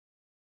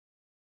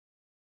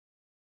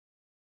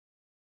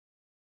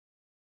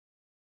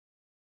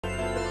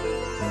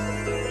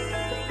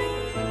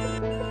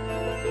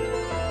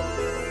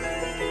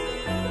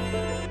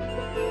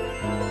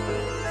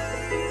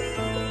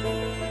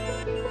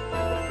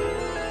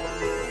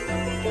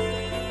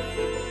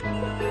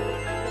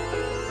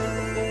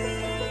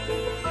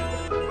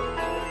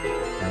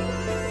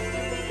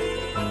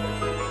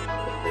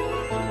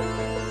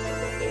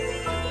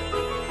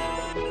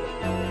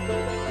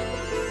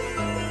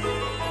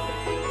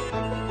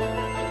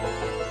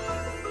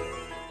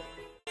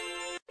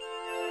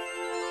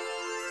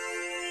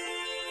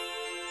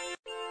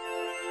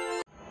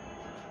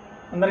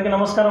అందరికీ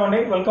నమస్కారం అండి.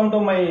 Welcome to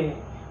my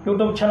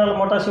YouTube channel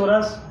మోటా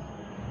శివరాజ్.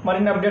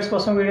 మరిన్ని అప్డేట్స్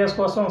కోసం వీడియోస్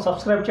కోసం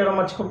సబ్స్క్రైబ్ చేయడం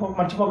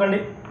మర్చిపోకండి.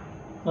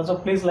 Also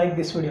please like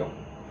this video.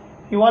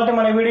 ఇవాళ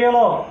మన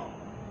వీడియోలో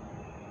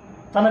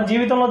తన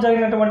జీవితంలో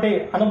జరిగినటువంటి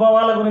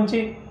అనుభవాల గురించి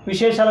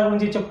విశేషాల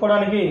గురించి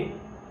చెప్పుకోవడానికి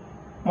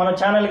మన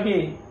ఛానల్కి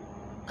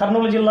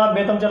కర్నూలు జిల్లా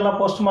బేతంచెర్ల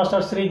పోస్ట్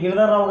మాస్టర్ శ్రీ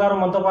గిరిధర్రావు గారు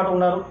మనతో పాటు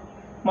ఉన్నారు.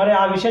 మరి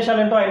ఆ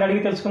విశేషాలు ఏంటో ఆయన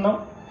అడిగి తెలుసుకుందాం.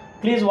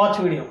 Please watch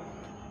video.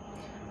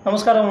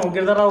 నమస్కారం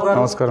గిరిధర్రావు గారు.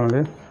 నమస్కారం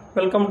అండి.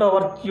 Welcome to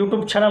our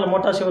YouTube channel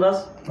Mota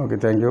Shivraj. Okay,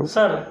 thank you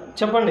sir.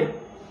 చెప్పండి,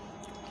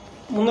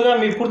 ముందుగా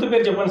మీ పూర్తి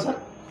పేరు చెప్పండి సార్.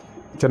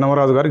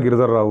 చిన్నమరాజు గారు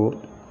గిరిధర్రావు.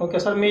 ఓకే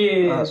సార్, మీ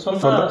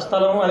సొంత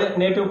స్థలం అదే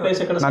నేటివ్ ప్లేస్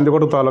ఎక్కడ?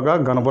 నందికొట్టు తాలూకా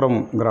గణపురం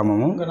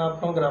గ్రామము.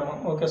 గణపురం గ్రామం.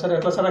 ఓకే సార్,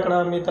 ఎట్లా సార్ అక్కడ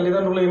మీ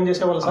తల్లిదండ్రులు ఏం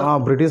చేసేవాళ్ళు సార్?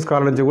 బ్రిటిష్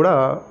కాలం నుంచి కూడా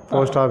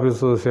పోస్ట్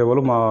ఆఫీసు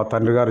సేవలు మా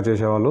తండ్రి గారు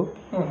చేసేవాళ్ళు.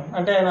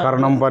 అంటే ఆయన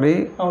కరణం పని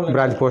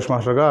బ్రాంచ్ పోస్ట్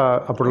మాస్టర్గా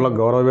అప్పట్లో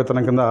గౌరవ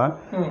వేతనం కింద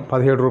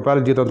 17 రూపాయల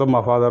జీతంతో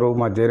మా ఫాదరు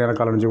మా జైన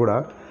కాలం నుంచి కూడా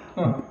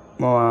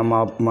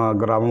మా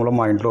గ్రామంలో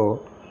మా ఇంట్లో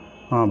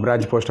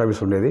బ్రాంచ్ పోస్ట్ ఆఫీస్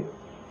ఉండేది.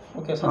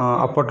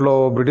 అప్పట్లో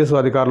బ్రిటిష్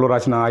అధికారులు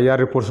రాసిన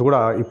ఐఆర్ రిపోర్ట్స్ కూడా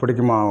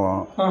ఇప్పటికీ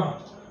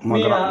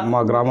మా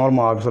గ్రామంలో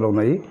మా ఆఫీసులో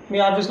ఉన్నాయి. మీ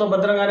ఆఫీస్లో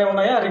భద్రంగానే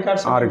ఉన్నాయా ఆ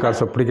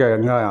రికార్డ్స్? ఇప్పటికే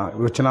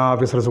వచ్చిన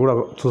ఆఫీసర్స్ కూడా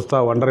చూస్తా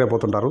వండర్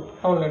అయిపోతుంటారు.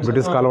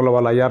 బ్రిటిష్ కాలంలో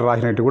వాళ్ళు ఐఆర్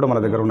రాసినట్టు కూడా మన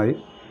దగ్గర ఉన్నాయి.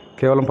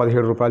 కేవలం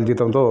 17 రూపాయల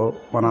జీతంతో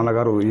మా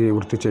నాన్నగారు ఈ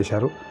వృత్తి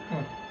చేశారు.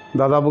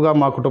 దాదాపుగా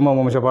మా కుటుంబం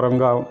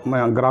వంశపరంగా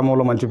మా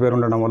గ్రామంలో మంచి పేరు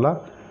ఉండడం వల్ల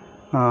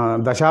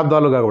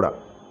దశాబ్దాలుగా కూడా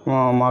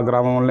మా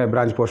గ్రామంలోనే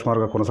బ్రాంచ్ పోస్ట్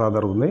మాస్టర్గా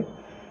కొనసాగుతుంది.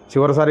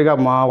 చివరిసారిగా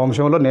మా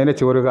వంశంలో నేనే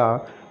చివరిగా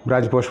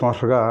బ్రాంచ్ పోస్ట్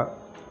మాస్టర్గా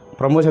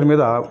ప్రమోషన్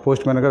మీద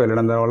పోస్ట్ మ్యాన్గా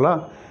వెళ్ళడం వల్ల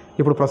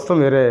ఇప్పుడు ప్రస్తుతం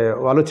వేరే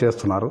వాళ్ళు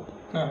చేస్తున్నారు.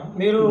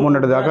 మీరు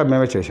మొన్నటి దాకా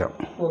మేమే చేశాం.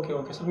 Okay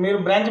okay sir. మీరు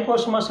బ్రాంచ్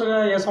పోస్ట్ మాస్టర్గా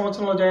ఏ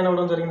సంవత్సరంలో జాయిన్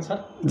అవ్వడం జరిగింది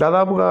సార్?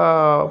 దాదాపుగా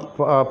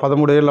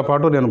 13 ఏళ్ల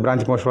పాటు నేను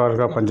బ్రాంచ్ పోస్ట్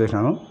మాస్టర్గా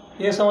పనిచేశాను.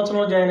 ఏ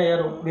సంవత్సరంలో జాయిన్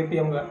అయ్యారు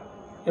బీపీఎంగా?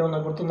 ఏమన్నా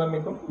గుర్తుందా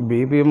మీకు?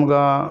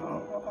 బీపీఎంగా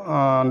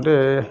అంటే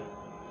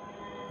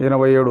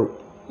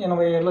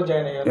 87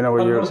 జాయిన్ అయ్యారు.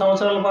 13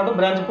 సంవత్సరాల పాటు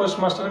బ్రాంచ్ పోస్ట్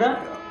మాస్టర్గా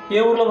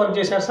ఏ ఊర్లో వర్క్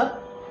చేశారు సార్?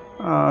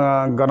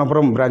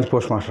 గణపురం బ్రాంచ్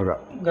పోస్ట్ మాస్టర్గా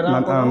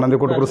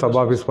నందికొట్కూరు సబ్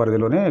ఆఫీస్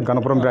పరిధిలోనే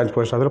గణపురం బ్రాంచ్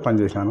పోస్ట్ ఆఫీస్లో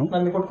పనిచేశాను.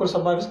 Nandikotkur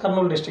sub office,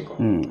 Kurnool district.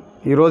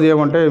 ఈరోజు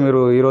ఏమంటే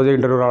మీరు ఈరోజే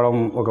ఇంటర్వ్యూ రావడం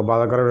ఒక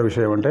బాధాకరమైన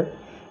విషయం. అంటే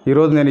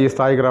ఈరోజు నేను ఈ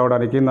స్థాయికి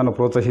రావడానికి నన్ను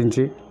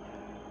ప్రోత్సహించి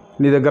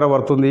నీ దగ్గర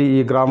వర్తుంది,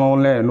 ఈ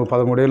గ్రామంలోనే నువ్వు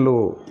 13 ఏళ్ళు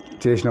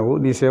చేసినావు,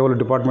 నీ సేవలు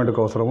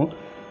డిపార్ట్మెంట్కి అవసరము,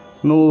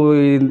 నువ్వు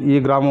ఈ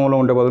గ్రామంలో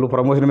ఉండే బదులు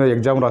ప్రమోషన్ మీద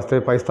ఎగ్జామ్ రాస్తే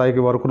పై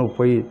స్థాయికి వరకు నువ్వు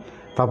పోయి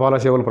తపాలా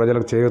సేవలు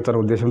ప్రజలకు చేయొచ్చనే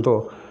ఉద్దేశంతో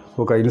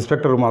ఒక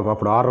ఇన్స్పెక్టర్ మాకు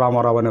అప్పుడు ఆర్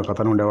రామారావు అనే ఒక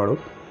అతను ఉండేవాడు.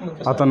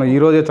 అతను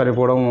ఈరోజే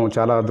చనిపోవడం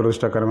చాలా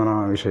దురదృష్టకరమైన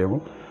విషయము.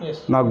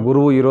 నా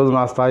గురువు ఈరోజు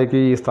నా స్థాయికి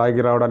ఈ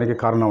స్థాయికి రావడానికి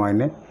కారణం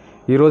ఆయనే.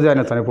 ఈరోజే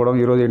ఆయన చనిపోవడం,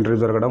 ఈరోజు ఇంటర్వ్యూ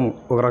జరగడం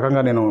ఒక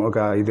రకంగా నేను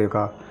ఇది ఒక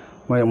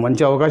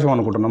మంచి అవకాశం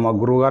అనుకుంటున్నాను. మా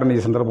గురువు గారిని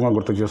ఈ సందర్భంగా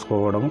గుర్తు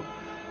చేసుకోవడం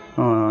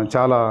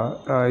చాలా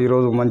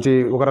ఈరోజు మంచి,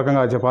 ఒక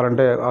రకంగా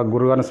చెప్పాలంటే ఆ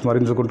గురువుగారిని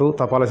స్మరించుకుంటూ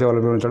తపాలా సేవలు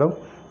నిర్వహించడం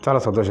చాలా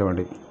సంతోషం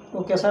అండి.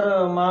 ఓకే సార్,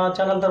 మా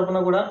ఛానల్ తరఫున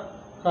కూడా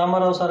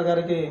రామారావు సార్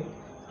గారికి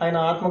ఆయన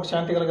ఆత్మకు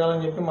శాంతి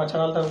కలగాలని చెప్పి మా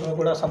ఛానల్ తరఫున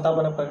కూడా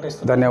సంతాపాన్ని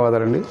ప్రకటిస్తాను.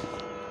 ధన్యవాదాలండి.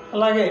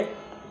 అలాగే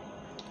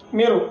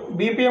మీరు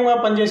బీపీఎంగా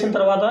పనిచేసిన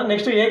తర్వాత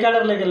నెక్స్ట్ ఏ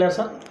క్యాడర్లోకి వెళ్ళారు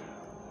సార్?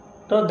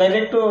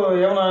 డైరెక్ట్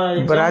ఏమైనా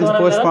బ్రాంచ్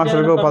పోస్ట్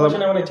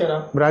మాస్టర్గా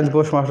బ్రాంచ్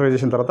పోస్ట్ మాస్టర్గా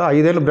చేసిన తర్వాత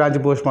 5 ఏళ్ళు బ్రాంచ్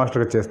పోస్ట్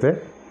మాస్టర్గా చేస్తే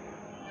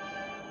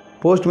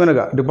పోస్ట్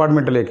మ్యాన్గా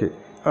డిపార్ట్మెంట్లోకి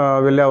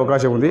వెళ్ళే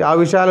అవకాశం ఉంది. ఆ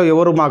విషయాలు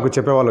ఎవరు మాకు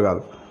చెప్పేవాళ్ళు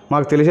కాదు,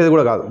 మాకు తెలిసేది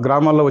కూడా కాదు.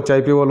 గ్రామాల్లో వచ్చే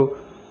ఐపీఓలు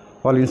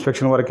వాళ్ళు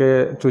ఇన్స్పెక్షన్ వరకే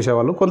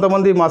చూసేవాళ్ళు.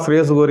 కొంతమంది మా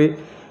శ్రేయస్సు కోరి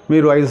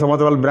మీరు 5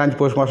 సంవత్సరాలు బ్రాంచ్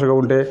పోస్ట్ మాస్టర్గా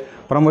ఉంటే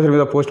ప్రమోషన్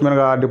మీద పోస్ట్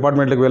మ్యాన్గా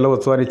డిపార్ట్మెంట్కి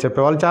వెళ్ళవచ్చు అని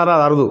చెప్పేవాళ్ళు చాలా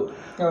అరుదు.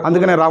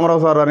 అందుకనే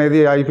రామారావు సార్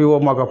అనేది ఐపీఓ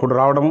మాకు అప్పుడు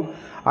రావడం,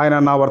 ఆయన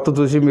నా వర్త్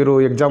చూసి మీరు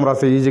ఎగ్జామ్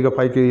రాస్తే ఈజీగా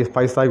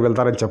పై స్థాయికి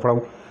వెళ్తారని చెప్పడం,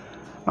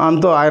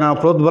 అంతో ఆయన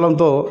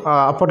ప్రోద్బలంతో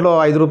అప్పట్లో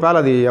 5 రూపాయలు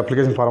అది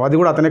అప్లికేషన్ ఫారం, అది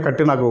కూడా అతనే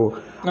కట్టి నాకు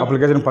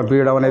అప్లికేషన్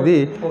పంపించడం అనేది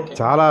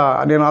చాలా,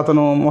 నేను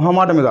అతను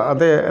మొహమాట మీద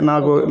అంటే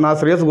నాకు నా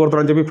శ్రేయస్సు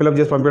కోరుతారని చెప్పి ఫిలప్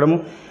చేసి పంపించడము,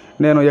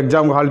 నేను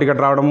ఎగ్జామ్ హాల్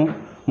టికెట్ రావడము,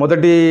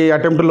 మొదటి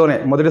అటెంప్ట్లోనే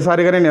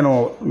మొదటిసారిగానే నేను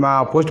నా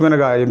పోస్ట్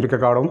మ్యాన్గా ఎంపిక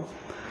కావడం,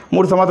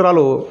 3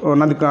 సంవత్సరాలు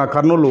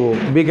కర్నూలు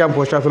బీ క్యాంప్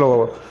పోస్ట్ ఆఫీస్లో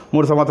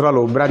 3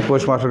 సంవత్సరాలు బ్రాంచ్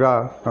పోస్ట్ మాస్టర్గా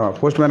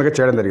పోస్ట్ మ్యాన్గా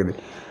చేయడం జరిగింది.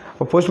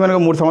 పోస్ట్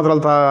మ్యాన్గా 3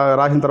 సంవత్సరాలు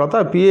రాసిన తర్వాత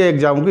పిఏ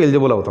ఎగ్జామ్కి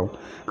ఎలిజిబుల్ అవుతాం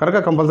కనుక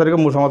కంపల్సరీగా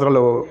 3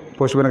 సంవత్సరాలు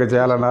పోస్ట్ మ్యాన్గా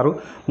చేయాలన్నారు.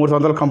 3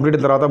 సంవత్సరాలు కంప్లీట్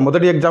అయిన తర్వాత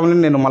మొదటి ఎగ్జామ్ని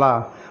నేను మళ్ళా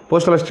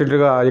పోస్టల్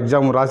అసిస్టెంట్గా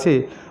ఎగ్జామ్ రాసి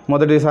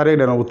మొదటిసారి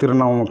నేను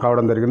ఉత్తీర్ణం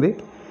కావడం జరిగింది.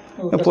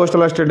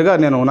 పోస్టల్ అసిస్టెంట్గా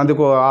నేను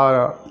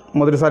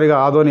మొదటిసారిగా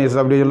ఆదోని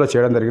సబ్ డివిజన్లో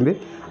చేయడం జరిగింది.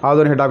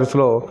 ఆదోని హెడ్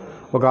ఆఫీస్లో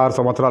ఒక 6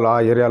 సంవత్సరాలు ఆ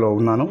ఏరియాలో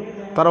ఉన్నాను.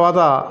 తర్వాత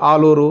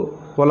ఆలూరు,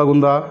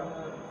 వలగుంద,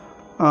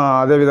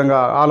 అదేవిధంగా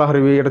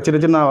ఆలహరివి ఇట్లా చిన్న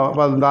చిన్న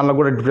దానిలో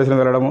కూడా డిప్యూటేషన్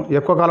వెళ్ళడము,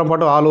 ఎక్కువ కాలం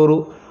పాటు ఆలూరు,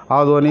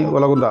 ఆదోని,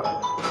 వలగుంద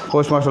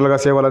పోస్ట్ మాస్టర్లుగా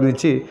సేవలు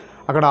అందించి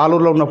అక్కడ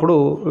ఆలూరులో ఉన్నప్పుడు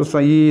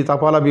ఈ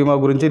తపాలా బీమా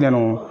గురించి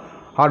నేను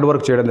హార్డ్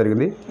వర్క్ చేయడం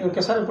జరిగింది.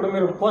 ఓకే సార్, ఇప్పుడు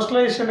మీరు పోస్టల్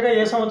అసిస్టెంట్గా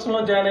ఏ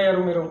సంవత్సరంలో జాయిన్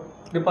అయ్యారు మీరు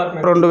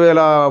డిపార్ట్మెంట్?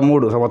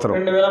 2003 సంవత్సరం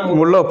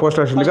 3లో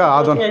పోస్టల్ అసిస్టెంట్గా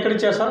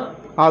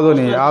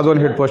ఆదోని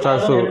హెడ్ పోస్ట్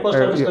ఆఫీస్.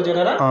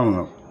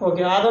 అవును.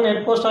 Okay, Adoni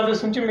head post office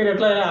నుంచి మీరు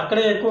ఎట్లా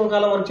అక్కడే ఎక్కువ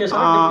కాలం వర్క్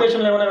చేశారా?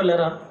 డిప్యూటేషన్లో ఏమైనా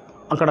వెళ్ళారా?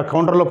 అక్కడ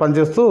కౌంటర్లో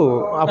పనిచేస్తూ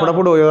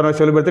అప్పుడప్పుడు ఏదైనా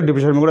సెలవు పెడితే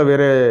డిప్యూషన్ కూడా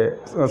వేరే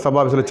సబ్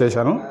ఆఫీసులో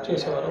చేశాను.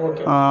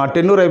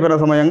 టెన్నూరు అయిపోయిన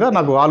సమయంగా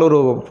నాకు ఆలూరు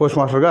పోస్ట్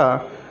మాస్టర్గా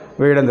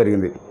వేయడం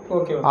జరిగింది.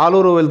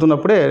 ఆలూరు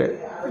వెళ్తున్నప్పుడే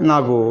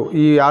నాకు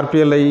ఈ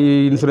ఆర్పిఎల్ ఈ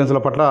ఇన్సూరెన్స్ల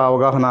పట్ల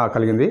అవగాహన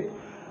కలిగింది.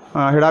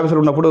 హెడ్ ఆఫీసులో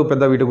ఉన్నప్పుడు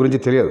పెద్ద వీటి గురించి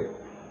తెలియదు.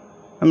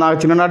 నాకు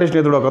చిన్ననాటి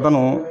స్నేహితుడు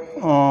ఒకతను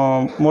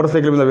మోటార్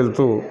సైకిల్ మీద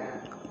వెళ్తూ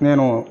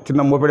నేను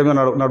చిన్న మోపెడ్ మీద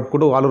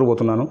నడుపుకుంటూ ఆలూరు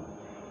పోతున్నాను.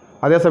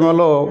 అదే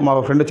సమయంలో మా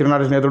ఫ్రెండ్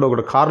చిన్ననాటి స్నేహితుడు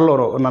ఒకటి కారులో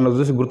నన్ను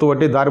చూసి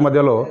గుర్తుపట్టి దారి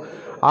మధ్యలో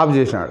ఆఫ్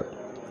చేసినాడు.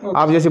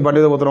 ఆఫ్ చేసి బండి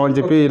మీద పోతున్నాం అని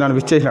చెప్పి నన్ను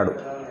విష్ చేసినాడు.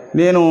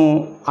 నేను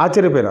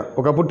ఆశ్చర్యపోయినా.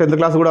 ఒకప్పుడు 10th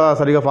క్లాస్ కూడా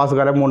సరిగా పాస్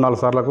కాలే 3-4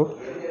 సార్లకు.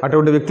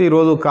 అటువంటి వ్యక్తి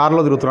ఈరోజు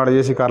కారులో తిరుగుతున్నాడు,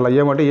 ఏసీ కార్లో.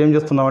 ఏమంటే ఏం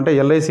చేస్తున్నామంటే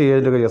ఎల్ఐసి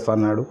ఏజెంట్గా చేస్తా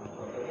అన్నాడు.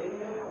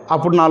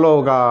 అప్పుడు నాలో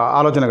ఒక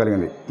ఆలోచన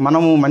కలిగింది.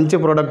 మనము మంచి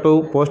ప్రోడక్టు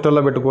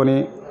పోస్టర్లో పెట్టుకొని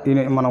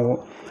మనము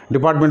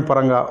డిపార్ట్మెంట్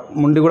పరంగా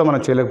ముండి కూడా మనం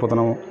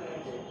చేయలేకపోతున్నాము.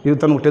 ఇది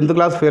తను 10th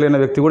క్లాస్ ఫెయిల్ అయిన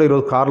వ్యక్తి కూడా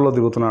ఈరోజు కారులో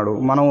తిరుగుతున్నాడు.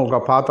 మనం ఒక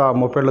పాత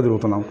మొపెడ్లో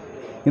తిరుగుతున్నాం.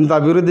 ఇంత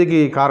అభివృద్ధికి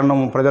కారణం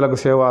ప్రజలకు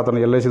సేవ అతను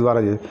ఎల్ఐసి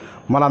ద్వారా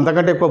మన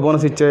అంతకంటే ఎక్కువ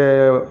బోనస్ ఇచ్చే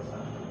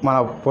మన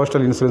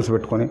పోస్టల్ ఇన్సూరెన్స్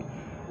పెట్టుకొని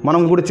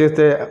మనం కూడా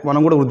చేస్తే మనం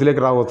కూడా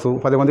వృద్ధిలోకి రావచ్చు,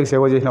 10 మందికి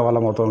సేవ చేసిన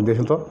వాళ్ళం అవుతాం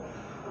ఉద్దేశంతో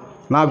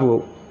నాకు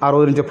ఆ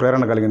రోజు నుంచే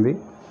ప్రేరణ కలిగింది.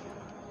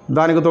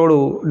 దానికి తోడు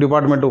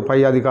డిపార్ట్మెంటు పై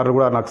అధికారులు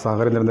కూడా నాకు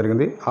సహకరించడం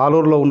జరిగింది.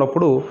 ఆలూరులో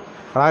ఉన్నప్పుడు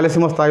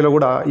రాయలసీమ స్థాయిలో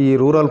కూడా ఈ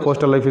రూరల్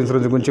పోస్టల్ లైఫ్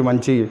ఇన్సూరెన్స్ గురించి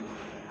మంచి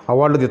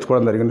అవార్డు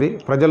తెచ్చుకోవడం జరిగింది.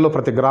 ప్రజల్లో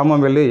ప్రతి గ్రామం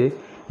వెళ్ళి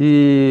ఈ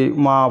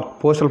మా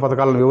పోస్టల్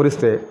పథకాలను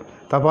వివరిస్తే,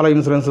 తపాలా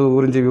ఇన్సూరెన్స్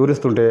గురించి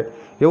వివరిస్తుంటే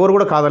ఎవరు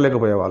కూడా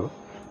కాదలేకపోయేవాళ్ళు.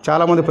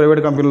 చాలామంది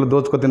ప్రైవేట్ కంపెనీలు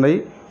దోచుకొస్తున్నాయి,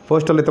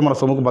 పోస్టల్ అయితే మన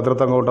సొమ్ముకు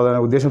భద్రతంగా ఉంటుందనే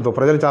ఉద్దేశంతో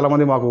ప్రజలు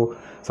చాలామంది మాకు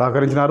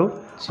సహకరించినారు.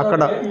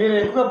 అక్కడ మీరు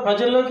ఎక్కువ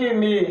ప్రజల్లోకి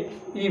మీ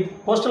ఈ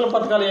పోస్టల్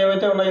పథకాలు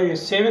ఏవైతే ఉన్నాయో,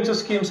 సేవింగ్స్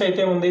స్కీమ్స్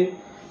అయితే ఉంది,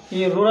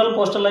 ఈ రూరల్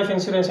పోస్టల్ లైఫ్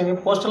ఇన్సూరెన్స్ అని,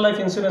 పోస్టల్ లైఫ్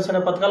ఇన్సూరెన్స్ అనే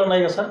పథకాలు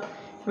ఉన్నాయి కదా సార్,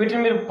 వీటిని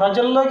మీరు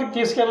ప్రజల్లోకి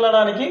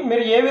తీసుకెళ్ళడానికి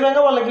మీరు ఏ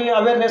విధంగా వాళ్ళకి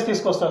అవేర్నెస్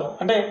తీసుకొస్తారు?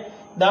 అంటే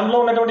దాంట్లో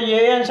ఉన్నటువంటి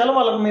ఏ అంశాలు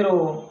వాళ్ళకి మీరు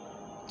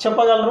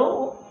చెప్పగలరు,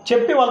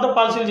 చెప్పి వాళ్ళతో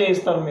పాలసీలు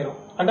చేయిస్తారు మీరు?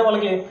 అంటే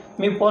వాళ్ళకి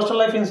మీ పోస్టల్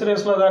లైఫ్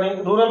ఇన్సూరెన్స్లో కానీ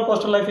రూరల్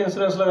పోస్టల్ లైఫ్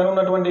ఇన్సూరెన్స్లో కానీ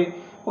ఉన్నటువంటి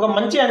ఒక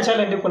మంచి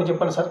అంశాలు ఏంటి కొన్ని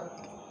చెప్పండి సార్.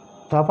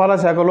 తపాలా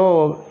శాఖలో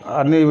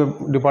అన్ని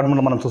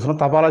డిపార్ట్మెంట్లో మనం చూస్తున్నాం.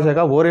 తపాలా శాఖ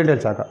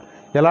ఓరియంటెడ్ శాఖ.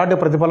 ఎలాంటి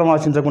ప్రతిఫలం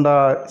ఆశించకుండా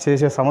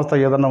చేసే సంస్థ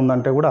ఏదన్నా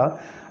ఉందంటే కూడా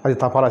అది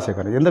తపాలా శాఖ.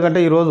 ఎందుకంటే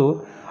ఈరోజు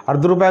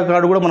 ₹1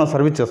 కార్డు కూడా మనం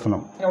సర్వీస్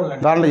చేస్తున్నాం.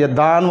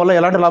 దానివల్ల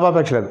ఎలాంటి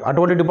లాభాపేక్ష లేదు.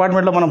 అటువంటి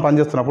డిపార్ట్మెంట్లో మనం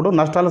పనిచేస్తున్నప్పుడు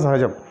నష్టాలు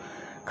సహజం.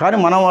 కానీ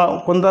మనం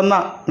కొంతన్న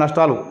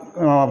నష్టాలు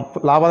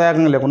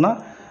లాభదాయకంగా లేకుండా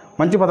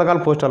మంచి పథకాలు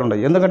పోస్టర్లు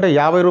ఉన్నాయి. ఎందుకంటే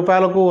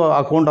 ₹50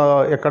 అకౌంట్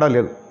ఎక్కడా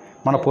లేదు,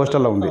 మన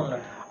పోస్టర్లో ఉంది.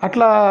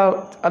 అట్లా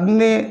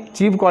అన్ని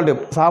చీప్ క్వాలిటీ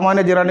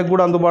సామాన్య జనానికి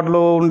కూడా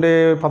అందుబాటులో ఉండే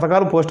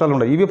పథకాలు పోస్టర్లు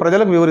ఉన్నాయి. ఇవి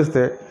ప్రజలకు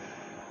వివరిస్తే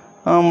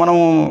మనం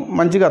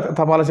మంచిగా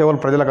తపాలా సేవలు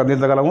ప్రజలకు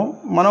అందించగలము.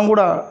 మనం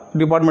కూడా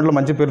డిపార్ట్మెంట్లో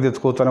మంచి పేరు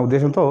తెచ్చుకోవచ్చు అనే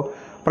ఉద్దేశంతో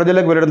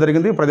ప్రజలకు వెళ్ళడం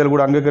జరిగింది. ప్రజలు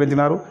కూడా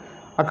అంగీకరించినారు.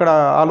 అక్కడ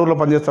ఆలూరులో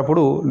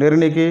పనిచేసేటప్పుడు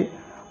నెరినికి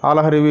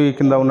ఆలహరివి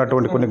కింద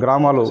ఉన్నటువంటి కొన్ని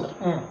గ్రామాలు,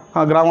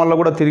 ఆ గ్రామాల్లో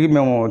కూడా తిరిగి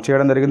మేము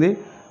చేయడం జరిగింది.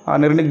 ఆ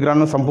నెరినికి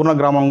గ్రామం సంపూర్ణ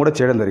గ్రామం కూడా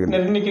చేయడం జరిగింది.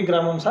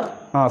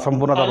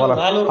 సంపూర్ణ తపాలా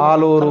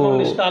ఆలూరు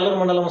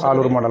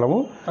మండలము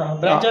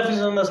బ్రాంచ్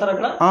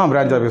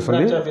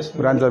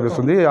ఆఫీస్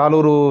ఉంది.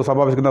 ఆలూరు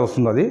సబ్ ఆఫీస్ కింద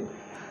వస్తుంది. అది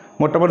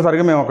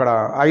మొట్టమొదటిసారిగా మేము అక్కడ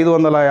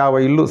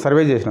 550 ఇల్లు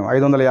సర్వే చేసినాం.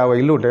 550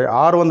 ఇల్లు ఉంటే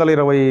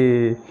 620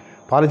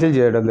 పాలసీలు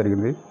చేయడం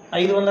జరిగింది.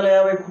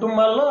 550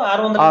 కుటుంబాల్లో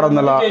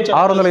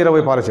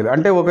 620 పాలసీలు.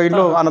 అంటే ఒక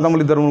ఇంట్లో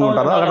అన్నదమ్ములు 2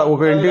 ఉంటారు. అక్కడ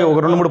ఒక ఇంటి ఒక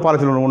 2-3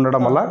 పాలసీలు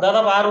ఉండడం వల్ల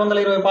దాదాపు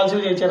 620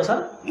 పాలసీలు చేయించారు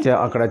సార్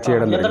అక్కడ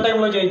చేయడం. ఎంత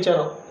టైంలో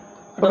చేయించారు?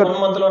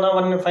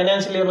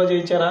 ఫైనాన్షియల్ ఇయర్లో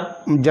చేయించారా?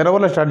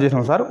 జనవరిలో స్టార్ట్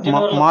చేసినాం సార్.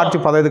 మార్చి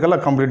 15 కల్లా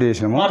కంప్లీట్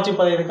చేసినాము.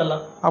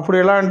 అప్పుడు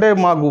ఎలా అంటే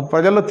మాకు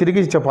ప్రజల్లో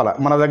తిరిగి చెప్పాలా,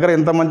 మన దగ్గర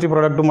ఎంత మంచి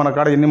ప్రోడక్ట్, మన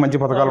కాడ ఎన్ని మంచి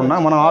పథకాలు ఉన్నా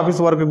మనం ఆఫీస్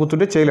వరకు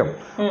కూర్చుంటే చేయలేం.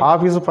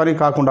 ఆఫీసు పని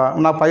కాకుండా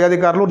నా పై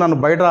అధికారులు నన్ను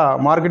బయట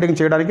మార్కెటింగ్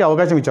చేయడానికి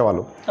అవకాశం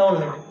ఇచ్చేవాళ్ళు.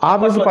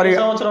 ఆఫీసు పని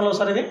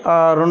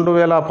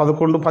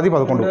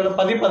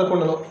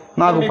 2011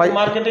 నాకు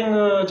మార్కెటింగ్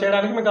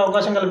చేయడానికి మీకు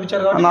అవకాశం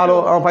కల్పించారు. నాలో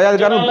పై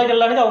అధికారులు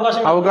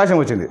అవకాశం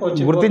వచ్చింది,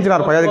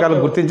 గుర్తించినారు. పై అధికారులు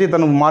గుర్తించి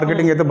తను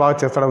మార్కెటింగ్ అయితే బాగా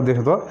చేస్తాడనే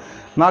ఉద్దేశంతో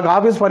నాకు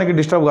ఆఫీస్ పనికి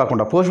డిస్టర్బ్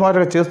కాకుండా, పోస్ట్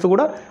మాస్టర్గా చేస్తూ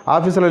కూడా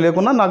ఆఫీసులో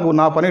లేకుండా నాకు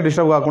నా పనికి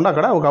డిస్టర్బ్ కాకుండా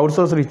అక్కడ ఒక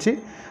అవుట్సోర్సర్ ఇచ్చి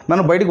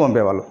నన్ను బయటకు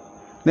పంపేవాళ్ళు.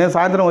 నేను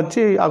సాయంత్రం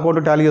వచ్చి అకౌంట్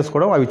టాలీ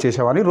చేసుకోవడం అవి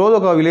చేసేవాడిని. రోజు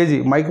ఒక విలేజ్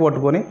మైక్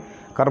పట్టుకొని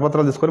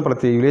కరపత్రాలు తీసుకొని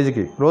ప్రతి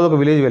విలేజ్కి రోజు ఒక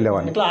విలేజ్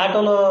వెళ్ళేవాడిని.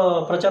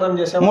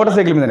 మోటార్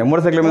సైకిల్ మీద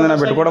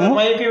పెట్టుకోవడము,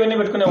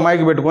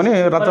 మైక్ పెట్టుకొని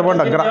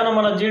రచ్చబండ.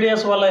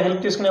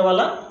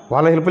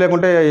 వాళ్ళ హెల్ప్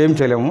లేకుంటే ఏం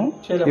చేయలేము.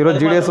 ఈరోజు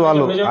జీడిఎస్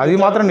వాళ్ళు, అది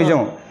మాత్రం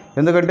నిజం.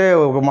 ఎందుకంటే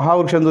ఒక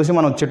మహావృక్షం చూసి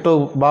మనం చెట్టు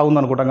బాగుంది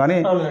అనుకుంటాం, కానీ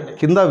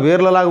కింద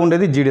వేర్లలాగా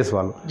ఉండేది జీడిఎస్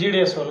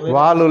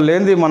వాళ్ళు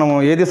లేనిది మనం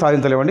ఏది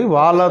సాధించలేమండి.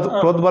 వాళ్ళ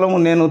ప్రోద్బలం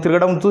నేను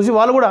తిరగడం చూసి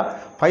వాళ్ళు కూడా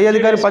పై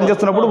అధికారి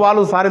పనిచేస్తున్నప్పుడు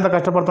వాళ్ళు సార్ ఇంత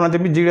కష్టపడుతున్నారని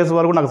చెప్పి జీడిఎస్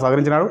వాళ్ళు కూడా నాకు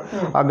సహకరించినాడు.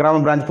 ఆ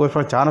గ్రామ బ్రాంచ్ పోస్ట్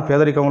మాస్టర్ చాలా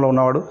పేదరికంలో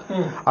ఉన్నవాడు.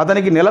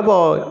 అతనికి నెలకు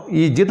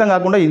ఈ జీతం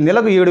కాకుండా ఈ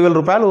నెలకు 7,000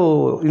 రూపాయలు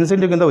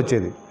ఇన్సెంటివ్ కింద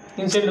వచ్చేది.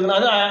 ఇన్సెంటివ్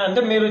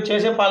అంటే మీరు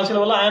చేసే పాలసీల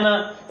వల్ల ఆయన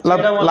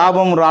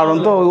లాభం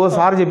రావడంతో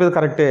ఓసారి చెప్పేది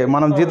కరెక్టే,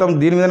 మనం జీతం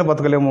దీని మీదనే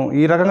బతకలేము,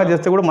 ఈ రకంగా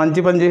చేస్తే కూడా మంచి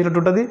పని చేసినట్టు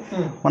ఉంటుంది,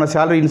 మన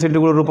శాలరీ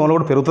ఇన్సెంటివ్ రూపంలో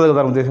కూడా పెరుగుతుంది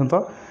కదా ఉద్దేశంతో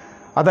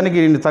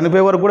అతనికి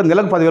చనిపోయే వరకు కూడా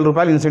నెలకు 10,000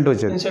 రూపాయలు ఇన్సెంటివ్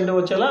వచ్చేది. ఇన్సెంటివ్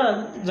వచ్చేలా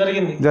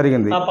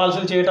జరిగింది ఆ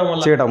పాలసీలు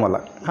చేయడం వల్ల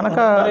కనుక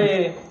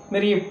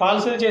మీరు ఈ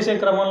పాలసీలు చేసే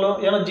క్రమంలో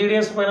ఏమైనా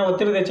జీడిఎస్ పైన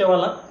ఒత్తిడి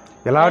తెచ్చేవాళ్ళ,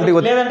 ఎలాంటి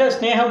లేదంటే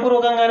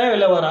స్నేహపూర్వకంగానే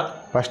వెళ్ళేవారా?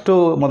 ఫస్ట్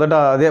మొదట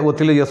అదే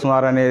ఒత్తిడి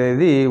చేస్తున్నారు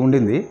అనేది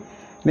ఉండింది.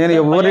 నేను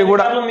ఎవరి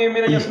కూడా మీ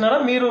మీద చేస్తున్నారా,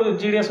 మీరు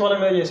జీడిఎస్ వాళ్ళ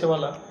మీద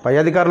చేసేవాళ్ళ? పై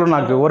అధికారులు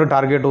నాకు ఎవరు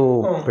టార్గెట్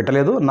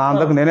పెట్టలేదు, నా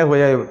అంతకు నేనే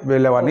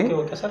వెళ్ళేవాడిని.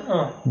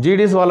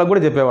 జీడీఎస్ వాళ్ళకు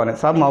కూడా చెప్పేవాడిని,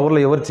 సార్ మా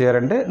ఊర్లో ఎవరు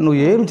చేయరంటే నువ్వు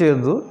ఏం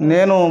చేయొద్దు,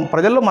 నేను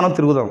ప్రజల్లో మనం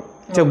తిరుగుదాం,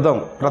 చెప్దాం,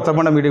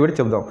 రచ్చబండ మీడియా పెట్టి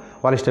చెప్దాం,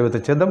 వాళ్ళ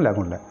ఇష్టమైతే చేద్దాం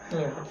లేకుండా.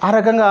 ఆ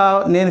రకంగా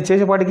నేను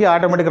చేసేపాటికి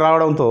ఆటోమేటిక్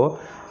రావడంతో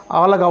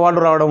వాళ్ళకి అవార్డు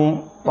రావడం,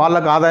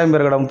 వాళ్ళకి ఆదాయం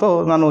పెరగడంతో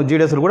నన్ను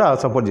జీడిఎస్లు కూడా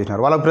సపోర్ట్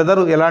చేసినారు. వాళ్ళ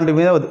ప్రెజర్ ఎలాంటి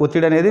మీద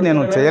ఒత్తిడి అనేది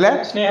నేను చేయలే,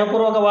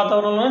 స్నేహపూర్వక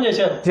వాతావరణంలో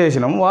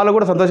చేసినాం. వాళ్ళు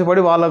కూడా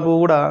సంతోషపడి వాళ్ళకు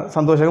కూడా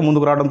సంతోషంగా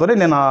ముందుకు రావడంతో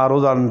నేను ఆ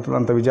రోజు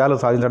అంత విజయాలు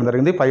సాధించడం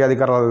జరిగింది. పై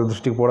అధికారుల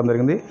దృష్టికి పోవడం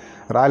జరిగింది.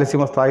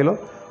 రాయలసీమ స్థాయిలో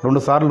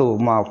 2 సార్లు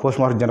మా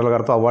పోస్ట్ మాస్టర్ జనరల్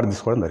గారితో అవార్డు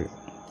తీసుకోవడం జరిగింది.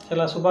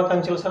 చాలా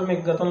శుభాకాంక్షలు సార్,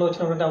 మీకు గతంలో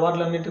వచ్చినటువంటి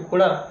అవార్డులన్నింటికి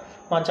కూడా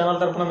మా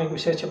ఛానల్ తరఫున మీకు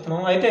విషయం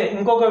చెప్తున్నాం. అయితే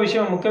ఇంకొక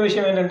విషయం, ముఖ్య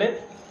విషయం ఏంటంటే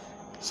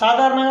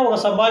సాధారణంగా ఒక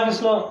సబ్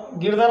ఆఫీస్లో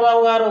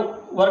గిరిధర్రావు గారు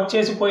వర్క్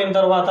చేసిపోయిన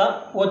తర్వాత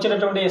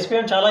వచ్చేటటువంటి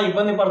ఎస్పీఎం చాలా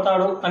ఇబ్బంది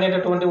పడతాడు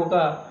అనేటటువంటి ఒక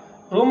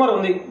రూమర్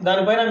ఉంది.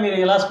 దానిపైన మీరు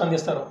ఎలా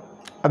స్పందిస్తారు?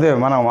 అదే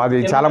అది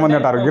చాలా మంది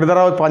అంటారు,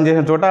 గిరిధర్రావు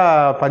పనిచేసిన చోట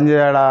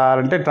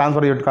పనిచేయాలంటే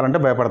ట్రాన్స్ఫర్ పెట్టుకోవాలంటే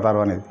భయపడతారు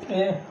అనేది.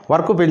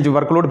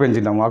 వర్క్ లోడ్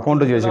పెంచినాము,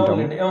 అకౌంట్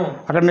చేసింటాము,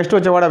 అక్కడ నెక్స్ట్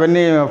వచ్చేవాడు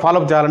అవన్నీ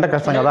ఫాలోఅప్ చేయాలంటే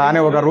కష్టం కదా అనే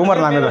ఒక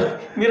రూమర్ నా మీద.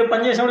 మీరు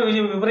పనిచేసినప్పుడు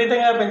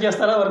విపరీతంగా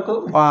పెంచేస్తారా వర్క్?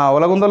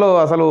 ఉలగుందలో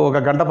అసలు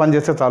 1 గంట పని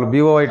చేస్తే చాలు,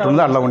 బీఓ వైట్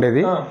ఉంది అట్లా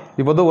ఉండేది.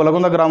 ఇప్పుడు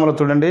ఉలగుంద గ్రామంలో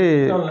చూడండి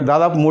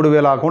దాదాపు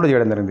 3,000 అకౌంట్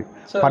చేయడం జరిగింది,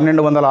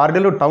 1,200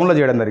 ఆర్డీలు టౌన్లో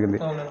చేయడం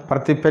జరిగింది.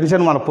 ప్రతి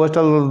పెన్షన్ మన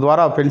పోస్టల్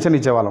ద్వారా పెన్షన్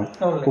ఇచ్చేవాళ్ళం,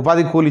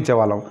 ఉపాధి కూలి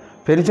ఇచ్చేవాళ్ళం.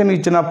 పెన్షన్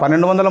ఇచ్చిన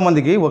 1,200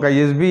 మందికి ఒక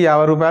ఎస్బీ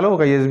 50 రూపాయలు,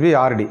 ఒక ఎస్బీ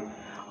ఆర్డీ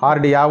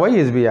 50,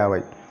 ఎస్బీ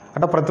 50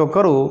 అట్లా ప్రతి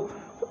ఒక్కరు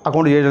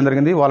అకౌంట్ చేయడం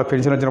జరిగింది. వాళ్ళ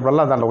పెన్షన్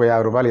వచ్చినప్పుడల్లా దాంట్లో ఒక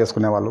 50 రూపాయలు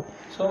వేసుకునేవాళ్ళు.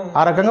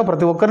 ఆ రకంగా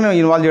ప్రతి ఒక్కరిని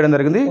ఇన్వాల్వ్ చేయడం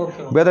జరిగింది.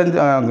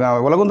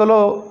 ఉలగుందలో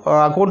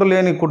అకౌంట్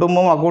లేని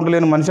కుటుంబం, అకౌంట్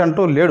లేని మనిషి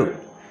అంటూ లేడు.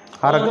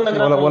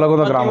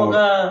 ఉలగుంద గ్రామంలో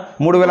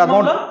 3,000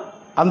 అకౌంట్,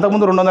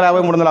 అంతకుముందు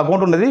 250, 300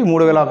 అకౌంట్ ఉండేది,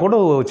 3,000 అకౌంట్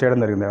చేయడం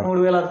జరిగింది.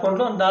 3,000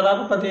 అకౌంట్లో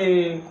దాదాపు ప్రతి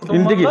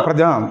ఇంటికి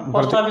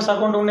పోస్ట్ ఆఫీస్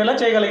అకౌంట్ ఉండేలా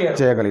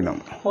చేయగలిగాం.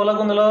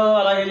 ఉలగుందలో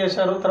అలాగే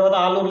చేశారు, తర్వాత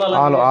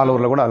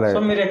ఆలూరులో కూడా అలాగే.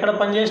 సో మీరు ఎక్కడ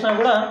పని చేసినా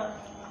కూడా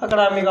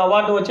అక్కడ మీకు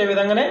అవార్డు వచ్చే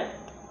విధంగానే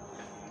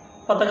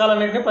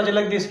పథకాలన్నింటినీ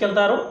ప్రజలకు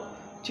తీసుకెళ్తారు,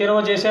 చేరువ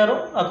చేశారు,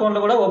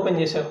 అకౌంట్లు కూడా ఓపెన్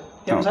చేశారు.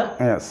 ఏం సార్?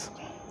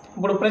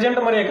 ఇప్పుడు ప్రజెంట్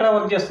మరి ఎక్కడ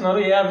వర్క్ చేస్తున్నారు,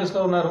 ఏ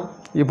ఆఫీస్లో ఉన్నారు?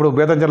 ఇప్పుడు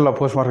బేతంచెర్ల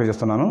పోస్ట్ మాస్టర్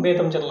చేస్తున్నాను.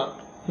 బేతంచెర్ల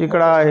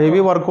ఇక్కడ హెవీ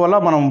వర్క్ వల్ల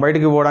మనం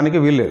బయటికి పోవడానికి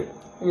వీల్లేదు.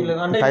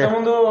 అంటే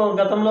ఇంతకుముందు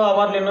గతంలో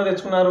అవార్డులు ఎన్నో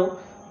తెచ్చుకున్నారు,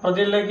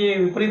 ప్రజలకి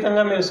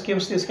విపరీతంగా మీరు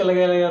స్కీమ్స్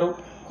తీసుకెళ్ళగలిగారు,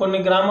 కొన్ని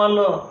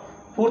గ్రామాల్లో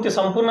పూర్తి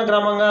సంపూర్ణ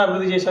గ్రామంగా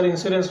అభివృద్ధి చేశారు,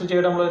 ఇన్సూరెన్స్లు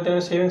చేయడంలో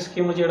అయితేనే, సేవింగ్స్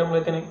స్కీమ్లు చేయడంలో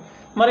అయితేనే.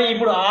 మరి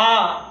ఇప్పుడు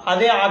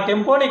ఆ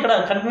టెంపోని ఇక్కడ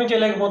కంటిన్యూ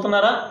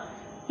చేయలేకపోతున్నారా?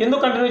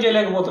 ఎందుకు కంటిన్యూ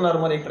చేయలేకపోతున్నారు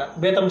మరి ఇక్కడ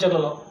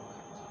బేతంచెర్లలో?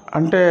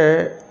 అంటే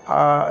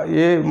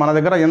మన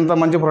దగ్గర ఎంత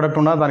మంచి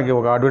ప్రోడక్ట్ ఉన్నా దానికి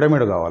ఒక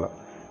అడ్వర్టైజ్మెంట్ కావాలి.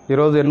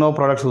 ఈరోజు ఎన్నో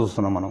ప్రోడక్ట్స్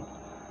చూస్తున్నాం మనం,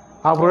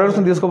 ఆ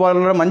ప్రొడక్ట్స్ని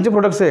తీసుకోవాలంటే మంచి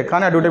ప్రొడక్ట్సే,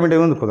 కానీ అడ్వర్టైజ్మెంట్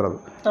ఏముంది కుదరదు.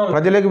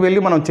 ప్రజలకు వెళ్ళి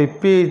మనం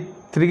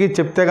తిరిగి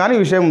చెప్తే కానీ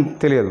విషయం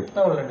తెలియదు.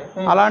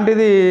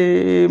 అలాంటిది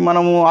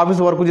మనము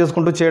ఆఫీస్ వర్క్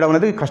చేసుకుంటూ చేయడం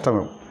అనేది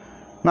కష్టమే.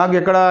 నాకు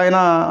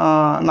ఎక్కడైనా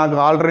నాకు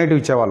ఆల్టర్నేటివ్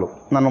ఇచ్చేవాళ్ళు,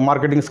 నన్ను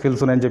మార్కెటింగ్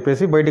స్కిల్స్ అని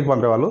చెప్పేసి బయటికి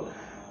పంపేవాళ్ళు.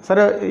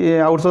 సరే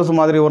అవుట్సోర్స్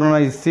మాదిరి ఎవరైనా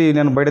ఇచ్చి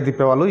నేను బయట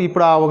తిప్పేవాళ్ళు.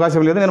 ఇప్పుడు ఆ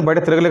అవకాశం లేదు, నేను బయట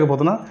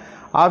తిరగలేకపోతున్నా.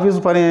 ఆఫీస్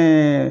పని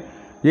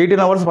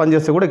 18 అవర్స్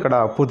పనిచేస్తే కూడా ఇక్కడ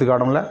పూర్తి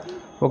కావడంలే.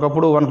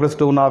 ఒకప్పుడు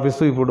 1+2 ఉన్న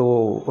ఆఫీసు ఇప్పుడు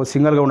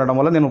సింగిల్గా ఉండడం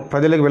వల్ల నేను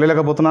ప్రజలకు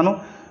వెళ్ళలేకపోతున్నాను.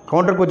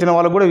 కౌంటర్కి వచ్చిన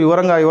వాళ్ళకు కూడా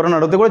వివరంగా ఎవరైనా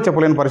అడిగితే కూడా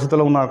చెప్పలేని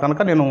పరిస్థితుల్లో ఉన్నారు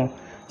కనుక నేను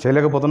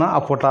చేయలేకపోతున్నా.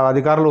 అప్పట్లో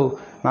అధికారులు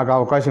నాకు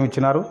అవకాశం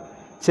ఇచ్చినారు,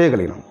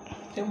 చేయగలిగినాం.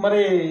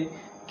 మరి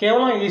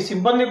కేవలం ఈ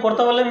సిబ్బంది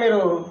కొరత వల్లే మీరు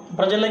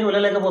ప్రజల్లోకి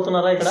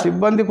వెళ్ళలేకపోతున్నారా? ఇక్కడ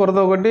సిబ్బంది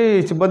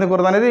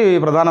కొరత అనేది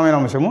ప్రధానమైన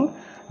అంశము.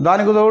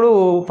 దానికి తోడు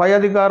పై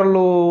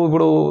అధికారులు,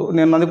 ఇప్పుడు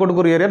నేను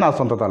నందికొట్కూరు ఏరియా నా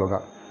సొంత తాలూకా.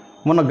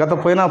 మొన్న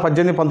పోయిన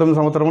 18-19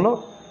 సంవత్సరంలో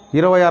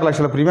 26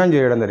 లక్షల ప్రీమియం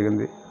చేయడం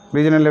జరిగింది.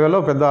 రీజనల్ లెవెల్లో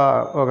పెద్ద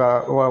ఒక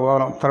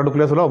 3rd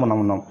ప్లేస్లో మనం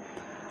ఉన్నాం.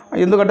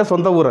 ఎందుకంటే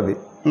సొంత ఊరు, అది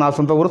నా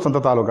సొంత ఊరు, సొంత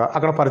తాలూకా.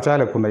 అక్కడ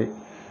పరిచయాలు ఎక్కువ ఉన్నాయి.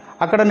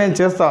 అక్కడ నేను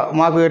చేస్తా.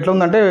 మాకు ఎట్లా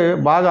ఉందంటే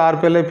బాగా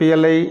ఆర్పిఎల్ఐ,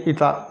 పిఎల్ఐ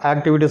ఇట్లా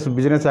యాక్టివిటీస్,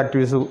 బిజినెస్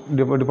యాక్టివిటీస్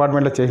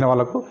డిపార్ట్మెంట్లో చేసిన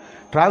వాళ్ళకు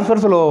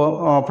ట్రాన్స్ఫర్స్లో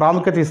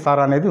ప్రాముఖ్యత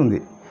ఇస్తారా అనేది ఉంది.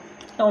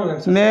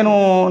 నేను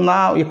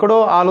ఎక్కడో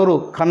ఆలూరు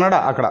కన్నడ,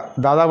 అక్కడ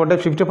దాదాపు అంటే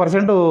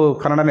 50%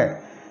 కన్నడనే,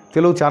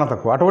 తెలుగు చాలా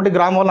తక్కువ. అటువంటి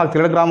గ్రామాలు, నాకు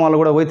తెలియని గ్రామాలు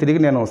కూడా పోయి తిరిగి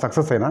నేను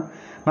సక్సెస్ అయినా.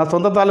 నా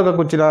సొంత తాలూకాకు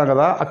వచ్చినా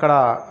కదా, అక్కడ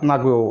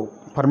నాకు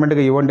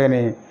పర్మనెంట్గా ఇవ్వండి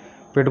అని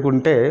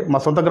పెట్టుకుంటే, మా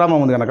సొంత గ్రామం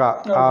ఉంది కనుక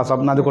ఆ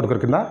నందికొట్కూరు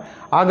కింద,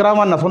 ఆ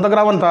గ్రామాన్ని, నా సొంత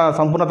గ్రామాన్ని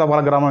సంపూర్ణ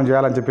తపాలా గ్రామం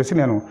చేయాలని చెప్పేసి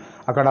నేను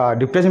అక్కడ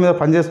డిప్యుటేషన్ మీద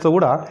పనిచేస్తూ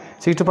కూడా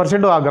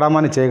 60% ఆ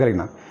గ్రామాన్ని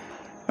చేయగలిగిన.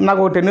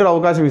 నాకు 10 years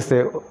అవకాశం ఇస్తే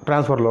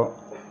ట్రాన్స్ఫర్లో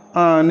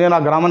నేను ఆ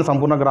గ్రామాన్ని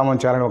సంపూర్ణ గ్రామం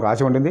చేయాలని ఒక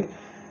ఆశ ఉండింది.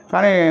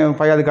 కానీ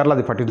పై అధికారులు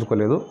అది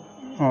పట్టించుకోలేదు.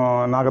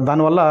 నాకు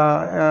దానివల్ల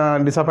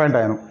డిసప్పాయింట్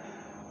అయ్యాను.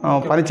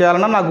 పని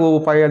చేయాలన్నా నాకు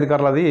పై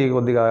అధికారులు అది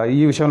కొద్దిగా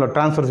ఈ విషయంలో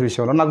ట్రాన్స్ఫర్స్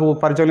విషయంలో నాకు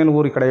పరిచయం లేని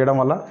ఊరు ఇక్కడ వేయడం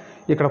వల్ల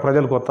ఇక్కడ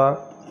ప్రజలు కొత్త,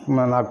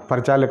 నాకు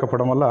పరిచయాలు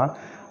లేకపోవడం వల్ల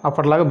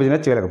అప్పటిలాగా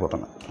బిజినెస్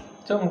చేయలేకపోతున్నా.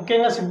 సో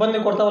ముఖ్యంగా సిబ్బంది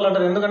కొరత వల్ల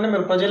అంటారు, ఎందుకంటే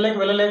మీరు ప్రజల్లోకి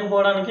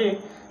వెళ్ళలేకపోవడానికి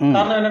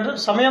కారణం ఏంటంటే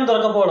సమయం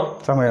దొరకపోవడం.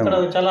 ఇక్కడ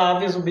చాలా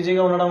ఆఫీస్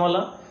బిజీగా ఉండడం వల్ల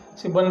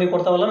సిబ్బంది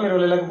కొరత వల్ల మీరు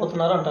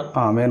వెళ్ళలేకపోతున్నారు అంటారు.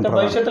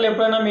 భవిష్యత్తులో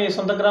ఎప్పుడైనా మీ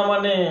సొంత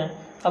గ్రామాన్ని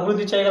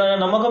అభివృద్ధి చేయగలనే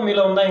నమ్మకం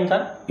మీలో ఉందా? ఇంకా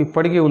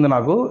ఇప్పటికీ ఉంది.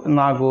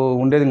 నాకు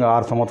ఉండేది ఇంకా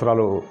 6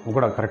 సంవత్సరాలు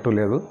కూడా కరెక్ట్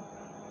లేదు.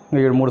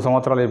 3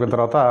 సంవత్సరాలు అయిపోయిన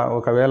తర్వాత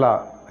ఒకవేళ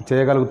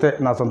చేయగలిగితే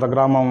నా సొంత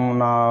గ్రామం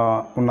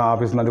ఉన్న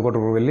ఆఫీస్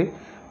నందికొట్టుకు వెళ్ళి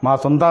మా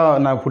సొంత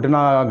నా పుట్టిన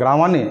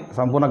గ్రామాన్ని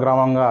సంపూర్ణ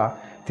గ్రామంగా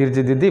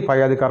తీర్చిదిద్ది పై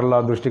అధికారుల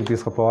దృష్టికి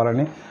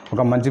తీసుకుపోవాలని,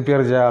 ఒక మంచి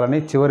పేరు చేయాలని,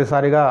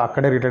 చివరిసారిగా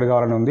అక్కడే రిటైర్డ్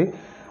కావాలని ఉంది.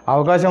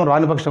 అవకాశం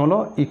రాని పక్షంలో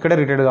ఇక్కడే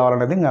రిటైర్డ్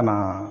కావాలనేది ఇంకా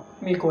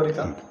మీ కోరిక.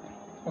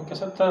 Okay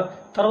sir.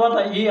 తర్వాత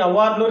ఈ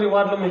అవార్డులు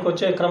రివార్డులు మీకు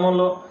వచ్చే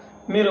క్రమంలో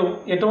మీరు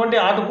ఎటువంటి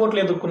ఆటుపోట్లు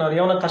ఎదుర్కొన్నారు?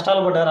 ఏమైనా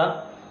కష్టాలు పడ్డారా?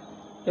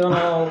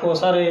 ఏమైనా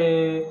ఒక్కోసారి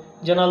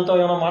జనాలతో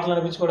ఏమైనా మాటలు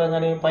అనిపించుకోవడం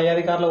కానీ, పై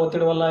అధికారుల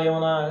ఒత్తిడి వల్ల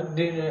ఏమైనా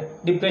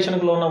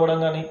డిప్రెషన్కి లోన్ అవ్వడం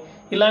కానీ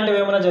ఇలాంటివి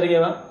ఏమైనా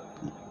జరిగేవా?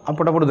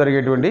 అప్పుడప్పుడు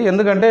జరిగేటువంటి,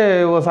 ఎందుకంటే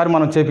ఓసారి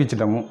మనం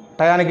చేపించడము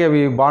టయానికి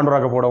అవి బాండ్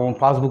రాకపోవడము,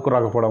 పాస్బుక్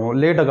రాకపోవడము,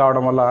 లేట్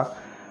కావడం వల్ల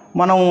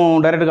మనం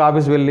డైరెక్ట్గా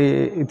ఆఫీస్ వెళ్ళి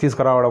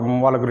తీసుకురావడం,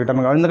 వాళ్ళకు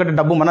రిటర్న్ కావడం. ఎందుకంటే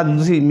డబ్బు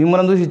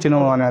మిమ్మల్ని చూసి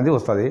ఇచ్చినాం అనేది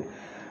వస్తుంది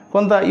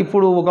కొంత.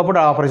 ఇప్పుడు ఒకప్పుడు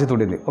ఆ పరిస్థితి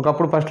ఉండింది.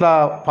 ఒకప్పుడు ఫస్ట్లో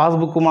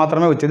పాస్బుక్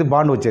మాత్రమే వచ్చేది,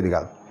 బాండ్ వచ్చేది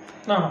కాదు.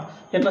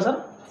 ఎట్లా సార్?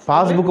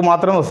 పాస్బుక్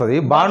మాత్రమే వస్తుంది,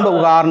 బాండ్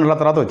ఒక 6 నెలల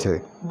తర్వాత వచ్చేది.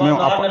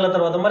 6 నెలల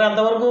తర్వాత మరి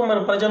అంతవరకు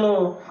మరి ప్రజలు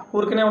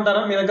ఊరికనే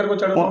ఉంటారా మీ దగ్గరకు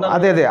వచ్చాడు?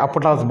 అదే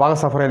అప్పట్లో బాగా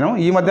సఫర్ అయినాం.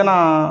 ఈ మధ్యన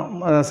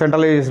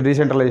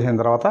డీసెంట్రలైజ్ అయిన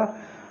తర్వాత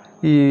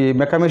ఈ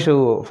మెకమిష్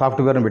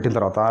సాఫ్ట్వేర్ని పెట్టిన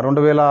తర్వాత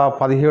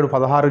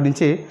 2017-16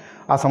 నుంచి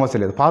ఆ సమస్య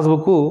లేదు.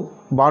 పాస్బుక్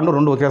బాండ్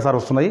 2 ఒకేసారి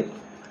వస్తున్నాయి,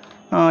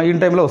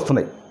 ఇన్ టైంలో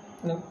వస్తున్నాయి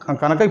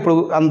కనుక ఇప్పుడు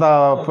అంత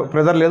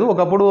ప్రెజర్ లేదు.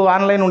 ఒకప్పుడు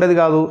ఆన్లైన్ ఉండేది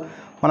కాదు,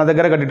 మన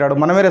దగ్గర కట్టిటాడు,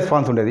 మనమే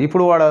రెస్పాన్స్ ఉండేది.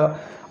 ఇప్పుడు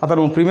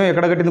అతను ప్రీమియం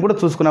ఎక్కడ కట్టింది కూడా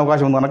చూసుకునే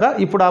అవకాశం ఉంది కనుక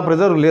ఇప్పుడు ఆ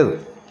ప్రెజర్ లేదు.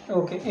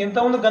 ఓకే.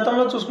 ఇంతకుముందు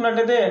గతంలో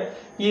చూసుకున్నట్టయితే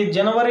ఈ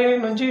జనవరి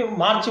నుంచి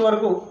మార్చి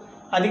వరకు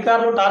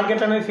అధికారులు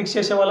టార్గెట్ అనేది ఫిక్స్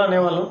చేసేవాళ్ళు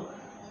అనేవాళ్ళు.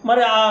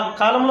 మరి ఆ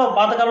కాలంలో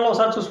పాతకాలంలో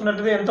ఒకసారి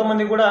చూసుకున్నట్టయితే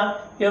ఎంతోమంది కూడా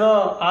ఏదో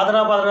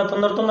ఆదరాబాదరా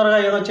తొందరగా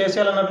ఏదో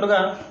చేసేయాలన్నట్లుగా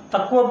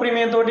తక్కువ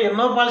ప్రీమియం తోటి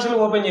ఎన్నో పాలసీలు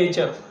ఓపెన్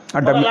చేయించారు.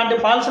 అలాంటి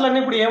పాలసీలన్నీ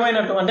ఇప్పుడు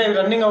ఏమైనట్టు, అంటే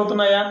రన్నింగ్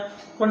అవుతున్నాయా?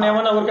 కొన్ని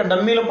ఏమైనా ఊరికే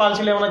డమ్మీలు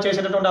పాలసీలు ఏమైనా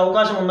చేసేటటువంటి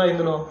అవకాశం ఉందా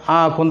ఇందులో?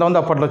 కొంతమంది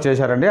అప్పట్లో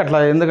చేశారండి అట్లా.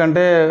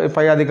 ఎందుకంటే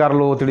పై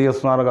అధికారులు ఒత్తిడి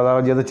చేస్తున్నారు కదా,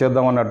 ఏదో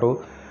చేద్దాం అన్నట్టు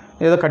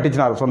ఏదో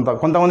కట్టించినారు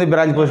కొంతమంది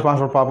బ్రాంచ్ పోస్ట్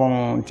మాస్టర్ పాపం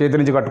చేతి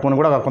నుంచి కట్టుకుని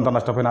కూడా కొంత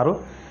నష్టపోయినారు.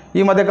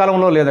 ఈ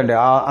మధ్యకాలంలో లేదండి,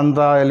 అంత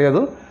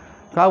లేదు.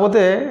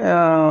 కాకపోతే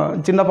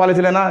చిన్న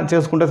పాలసీలైనా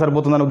చేసుకుంటే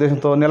సరిపోతుందనే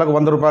ఉద్దేశంతో నెలకు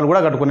 100 రూపాయలు కూడా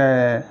కట్టుకునే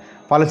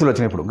పాలసీలు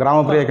వచ్చినాయి. ఇప్పుడు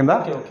గ్రామప్రియ కింద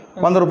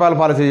 100 రూపాయల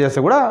పాలసీ చేస్తే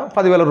కూడా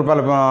 10,000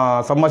 రూపాయల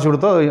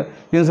సమ్మర్సిబుడ్తో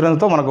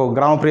ఇన్సూరెన్స్తో మనకు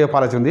గ్రామప్రియ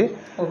పాలసీ ఉంది.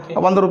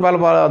 100 రూపాయల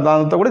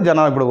దాంతో కూడా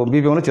జనాలు ఇప్పుడు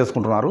బీపీఎంలో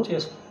చేసుకుంటున్నారు.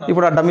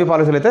 ఇప్పుడు ఆ డమ్మీ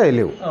పాలసీలు అయితే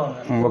లేవు,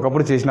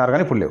 ఒకప్పుడు చేసినారు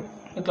కానీ ఇప్పుడు లేవు.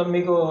 ఇట్లా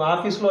మీకు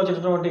ఆఫీస్లో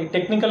వచ్చేటటువంటి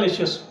టెక్నికల్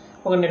ఇష్యూస్,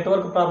 ఒక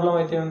నెట్వర్క్ ప్రాబ్లం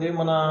అయితే ఉంది,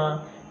 మన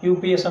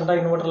యూపీఎస్ అంట,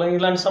 ఇన్వర్టర్లు,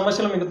 ఇలాంటి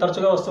సమస్యలు మీకు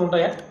తరచుగా వస్తూ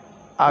ఉంటాయా?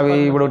 అవి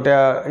ఇప్పుడు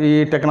ఈ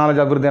టెక్నాలజీ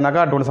అభివృద్ధి అయినాక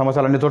అటువంటి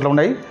సమస్యలు అన్ని చోట్ల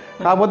ఉన్నాయి.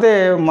 కాకపోతే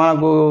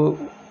మనకు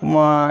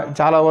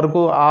చాలా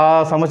వరకు ఆ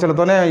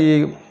సమస్యలతోనే ఈ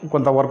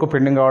కొంత వర్క్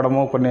పెండింగ్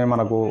కావడము, కొన్ని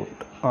మనకు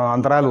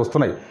అంతరాయాలు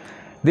వస్తున్నాయి.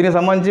 దీనికి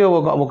సంబంధించి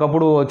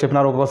ఒకప్పుడు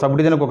చెప్పినారు, ఒక సబ్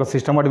డివిజన్కి ఒక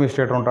సిస్టమ్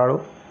అడ్మినిస్ట్రేటర్ ఉంటాడు,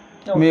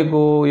 మీకు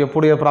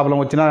ఎప్పుడు ఏ ప్రాబ్లం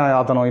వచ్చినా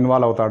అతను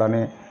ఇన్వాల్వ్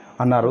అవుతాడని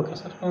అన్నారు.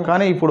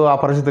 కానీ ఇప్పుడు ఆ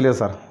పరిస్థితి లేదు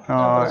సార్.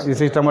 ఈ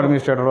సిస్టమ్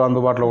అడ్మినిస్ట్రేటర్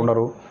అందుబాటులో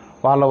ఉండరు.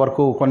 వాళ్ళ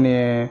వరకు కొన్ని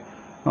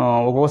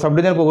ఒక్కొక్క సబ్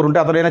డివిజన్కి ఒకరు ఉంటే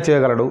అతనైనా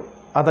చేయగలడు.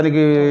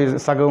 అతనికి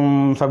సగం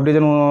సబ్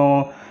డివిజన్,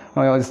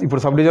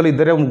 ఇప్పుడు సబ్ డివిజన్లో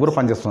 2-3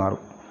 పనిచేస్తున్నారు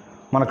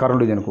మన కర్నూలు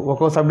డివిజన్కు.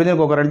 ఒక్కొక్క సబ్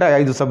డివిజన్కి ఒకరంటే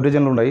 5 సబ్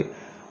డివిజన్లు ఉన్నాయి,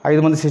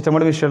 5 మంది సిస్టమ్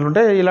అడ్మినిస్ట్రేటర్లు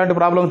ఉంటే ఇలాంటి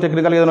ప్రాబ్లమ్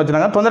టెక్నికల్ ఏదైనా వచ్చినా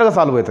కానీ తొందరగా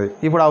సాల్వ్ అవుతాయి.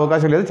 ఇప్పుడు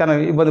అవకాశం లేదు, చాలా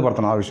ఇబ్బంది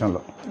పడుతున్నాం ఆ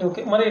విషయంలో.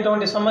 ఓకే. మరి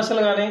ఇటువంటి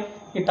సమస్యలు కానీ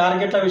ఈ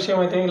టార్గెట్ల విషయం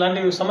అయితే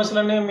ఇలాంటి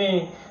సమస్యలన్నీ మీ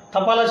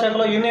తపాలా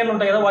శాఖలో యూనియన్లు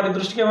ఉంటాయి కదా, వాటి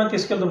దృష్టికి ఏమైనా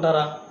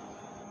తీసుకెళ్తుంటారా?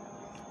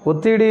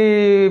 ఒత్తిడి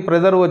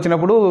ప్రెజర్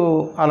వచ్చినప్పుడు,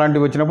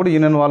 అలాంటివి వచ్చినప్పుడు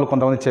యూనియన్ వాళ్ళు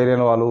కొంతమంది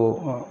చేయలేని వాళ్ళు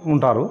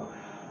ఉంటారు.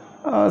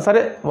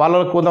 సరే,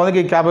 వాళ్ళకి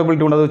కొంతమందికి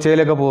క్యాపబిలిటీ ఉండదు,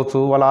 చేయలేకపోవచ్చు.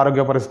 వాళ్ళ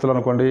ఆరోగ్య పరిస్థితులు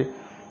అనుకోండి,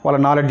 వాళ్ళ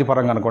నాలెడ్జ్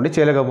పరంగా అనుకోండి,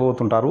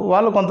 చేయలేకపోతుంటారు.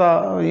 వాళ్ళు కొంత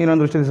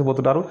యూనియన్ దృష్టి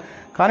తీసుకుపోతుంటారు.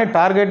 కానీ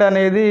టార్గెట్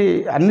అనేది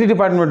అన్ని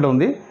డిపార్ట్మెంట్లో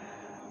ఉంది.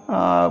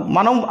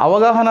 మనం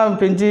అవగాహన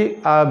పెంచి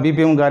ఆ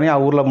బీపీఎం కానీ ఆ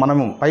ఊర్లో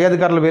మనము పై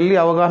అధికారులు వెళ్ళి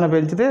అవగాహన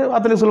పెంచితే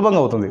అతనికి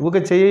సులభంగా అవుతుంది.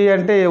 ఊరికే చెయ్యి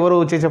అంటే ఎవరు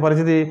చేసే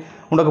పరిస్థితి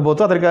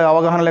ఉండకపోవచ్చు, అతనికి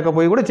అవగాహన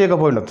లేకపోయి కూడా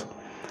చేయకపోయి ఉండొచ్చు.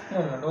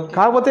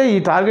 కాకపోతే ఈ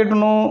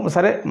టార్గెట్ను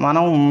సరే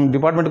మనం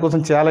డిపార్ట్మెంట్ కోసం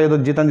చాలా ఏదో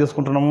జీతం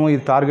తీసుకుంటున్నాము,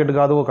 ఇది టార్గెట్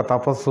కాదు, ఒక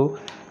తపస్సు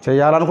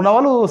చేయాలనుకున్న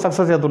వాళ్ళు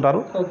సక్సెస్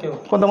అవుతుంటారు,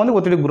 కొంతమంది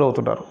ఒత్తిడికి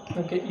గురవుతుంటారు.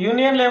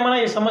 యూనియన్లు ఏమైనా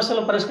ఈ సమస్యల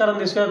పరిష్కారం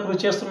దిశగా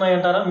కృషి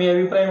చేస్తున్నాయంటారా? మీ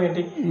అభిప్రాయం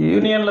ఏంటి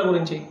యూనియన్ల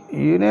గురించి?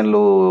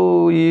 యూనియన్లు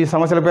ఈ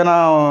సమస్యలపైన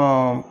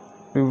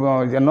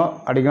ఎన్నో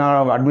అడిగిన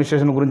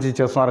అడ్మినిస్ట్రేషన్ గురించి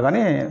చేస్తున్నారు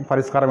కానీ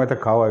పరిష్కారం అయితే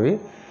కావు అవి.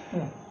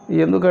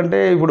 ఎందుకంటే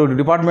ఇప్పుడు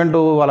డిపార్ట్మెంట్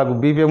వాళ్ళకు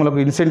బీపీఎంలకు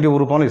ఇన్సెంటివ్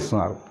రూపంలో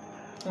ఇస్తున్నారు.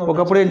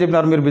 ఒకప్పుడు ఏం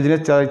చెప్పినారు, మీరు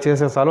బిజినెస్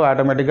చేసే చాలు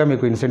ఆటోమేటిక్గా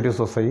మీకు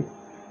ఇన్సెంటివ్స్ వస్తాయి,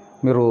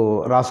 మీరు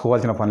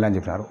రాసుకోవాల్సిన పనులే అని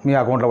చెప్పినారు, మీ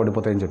అకౌంట్లో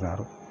పడిపోతాయని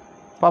చెప్పినారు.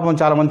 పాపం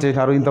చాలామంది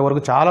చేసినారు.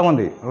 ఇంతవరకు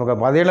చాలామంది ఒక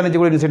 10 ఏళ్ల నుంచి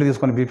కూడా ఇన్సెంటివ్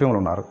తీసుకొని బీపీఎంలో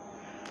ఉన్నారు.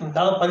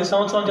 10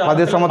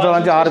 సంవత్సరాల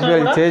నుంచి ఆర్పిఐ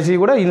చేసి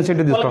కూడా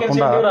ఇన్సెంటివ్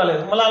తీసుకోకుండా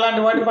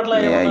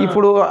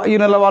ఇప్పుడు ఈ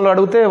నెల వాళ్ళు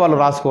అడిగితే వాళ్ళు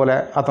రాసుకోలే,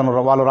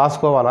 వాళ్ళు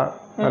రాసుకోవాలా,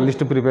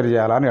 లిస్ట్ ప్రిపేర్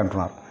చేయాలా అని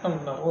అంటున్నారు.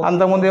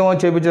 అంతకుముందు ఏమో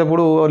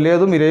చేయించేటప్పుడు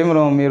లేదు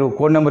మీరు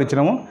కోడ్ నెంబర్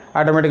ఇచ్చినాము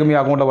ఆటోమేటిక్గా మీ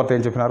అకౌంట్లో పడతాయి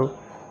అని చెప్పినారు.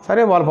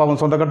 సరే వాళ్ళు పాపం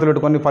సొంత ఖర్చులు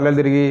పెట్టుకొని పల్లెలు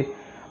తిరిగి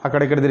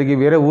అక్కడిక్కడ తిరిగి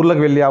వేరే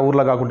ఊర్లకు వెళ్ళి ఆ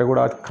ఊర్లో కాకుంటే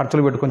కూడా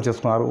ఖర్చులు పెట్టుకొని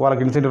చేసుకున్నారు.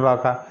 వాళ్ళకి ఇన్సెంటివ్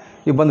రాక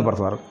ఇబ్బంది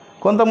పడుతున్నారు.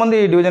 కొంతమంది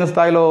డివిజన్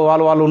స్థాయిలో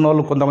వాళ్ళు ఉన్న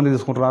వాళ్ళు కొంతమంది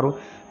తీసుకుంటున్నారు.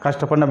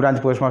 కష్టపడిన బ్రాంచ్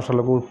పోస్ట్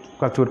మాస్టర్లకు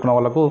ఖర్చు పెట్టుకున్న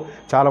వాళ్ళకు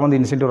చాలామంది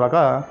ఇన్సెంటివ్ రాక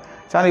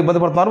చాలా ఇబ్బంది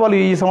పడుతున్నారు. వాళ్ళు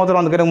ఈ సంవత్సరం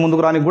అందుకనే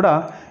ముందుకు రానికి కూడా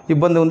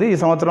ఇబ్బంది ఉంది. ఈ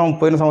సంవత్సరం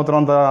పోయిన సంవత్సరం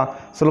అంత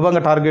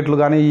సులభంగా టార్గెట్లు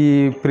కానీ ఈ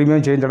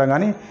ప్రీమియం చేయించడం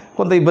కానీ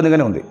కొంత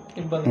ఇబ్బందిగానే ఉంది.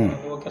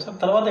 Okay sir.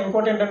 తర్వాత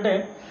ఇంకోటి ఏంటంటే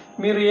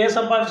మీరు ఏ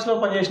సబ్ ఆఫీస్లో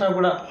పనిచేసినా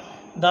కూడా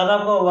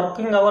దాదాపు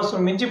వర్కింగ్ అవర్స్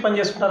మించి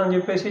పనిచేస్తుంటారని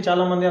చెప్పేసి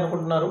చాలామంది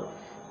అనుకుంటున్నారు.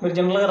 మీరు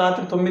జనరల్గా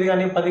రాత్రి 9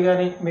 కానీ 10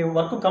 కానీ మీ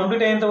వర్క్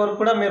కంప్లీట్ అయ్యేంత వరకు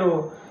కూడా మీరు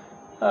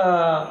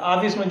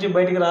ఆఫీస్ నుంచి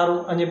బయటికి రారు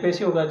అని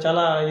చెప్పేసి ఒక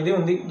చాలా ఇది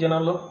ఉంది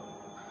జనాల్లో,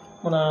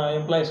 మన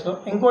ఎంప్లాయీస్లో.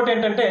 ఇంకోటి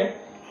ఏంటంటే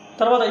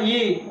తర్వాత ఈ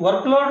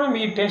వర్క్లోడ్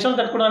మీ టెన్షన్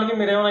తట్టుకోవడానికి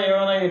మీరు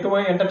ఏమైనా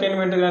ఎటువంటి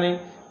ఎంటర్టైన్మెంట్ కానీ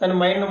దాని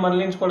మైండ్ను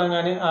మరలించుకోవడం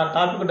కానీ ఆ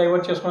టాపిక్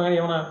డైవర్ట్ చేసుకోవడం కానీ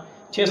ఏమైనా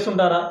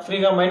చేస్తుంటారా?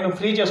 ఫ్రీగా మైండ్ను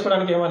ఫ్రీ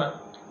చేసుకోవడానికి ఏమైనా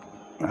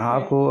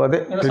నాకు అదే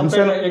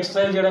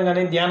ఎక్సర్సైజ్ చేయడం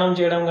కానీ ధ్యానం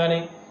చేయడం కానీ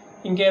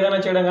ఇంకేదైనా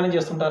చేయడం కానీ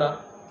చేస్తుంటారా?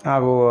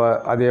 నాకు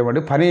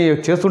అదేమండి పని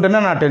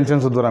చేస్తుంటేనే నా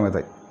టెన్షన్స్ దూరం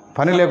అవుతాయి.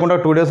 పని లేకుండా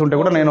 2 days ఉంటే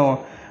కూడా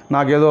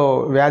నాకేదో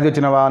వ్యాధి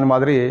వచ్చినవా అని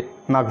మాదిరి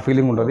నాకు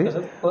ఫీలింగ్ ఉంటుంది.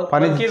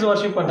 పని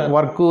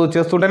వర్క్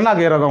చేస్తుంటేనే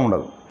నాకు ఏ రకం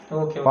ఉండదు.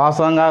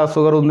 వాస్తవంగా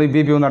షుగర్ ఉంది,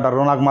 బీపీ ఉంది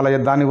అంటారు. నాకు మళ్ళీ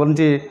దాని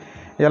గురించి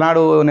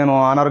ఎలాడు నేను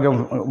అనారోగ్యం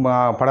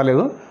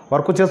పడలేదు.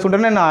 వర్క్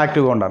చేస్తుంటేనే నేను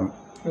యాక్టివ్గా ఉంటాను.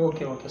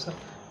 Okay okay sir.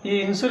 ఈ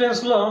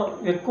ఇన్సూరెన్స్లో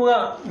ఎక్కువగా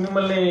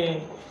మిమ్మల్ని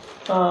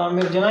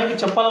మీరు జనానికి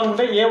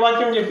చెప్పాలనుకుంటే ఏ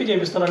వాక్యం చెప్పి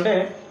చేపిస్తారంటే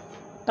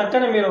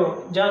టక్కనే మీరు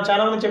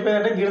చాలామంది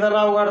చెప్పేదంటే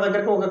గిరిధర్రావు గారి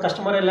దగ్గరికి ఒక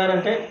కస్టమర్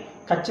వెళ్ళారంటే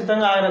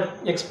ఖచ్చితంగా ఆయన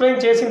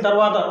ఎక్స్ప్లెయిన్ చేసిన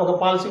తర్వాత ఒక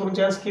పాలసీ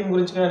గురించి కానీ స్కీమ్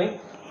గురించి కానీ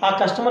ఆ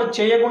కస్టమర్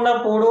చేయకుండా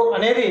పోడు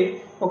అనేది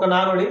ఒక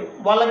నానుడి.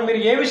 వాళ్ళకి మీరు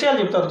ఏ విషయాలు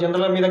చెప్తారు?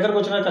 జనరల్గా మీ దగ్గరకు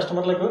వచ్చిన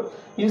కస్టమర్లకు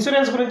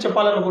ఇన్సూరెన్స్ గురించి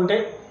చెప్పాలనుకుంటే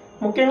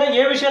ముఖ్యంగా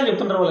ఏ విషయాలు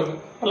చెప్తుంటారు?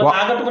 వాళ్ళకి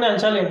ఆకట్టుకునే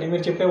అంశాలు ఏంటి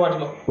మీరు చెప్పే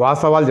వాటిలో?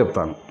 వాస్తవాలు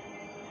చెప్తాను.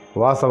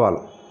 వాస్తవాలు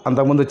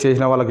అంతకుముందు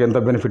చేసిన వాళ్ళకి ఎంత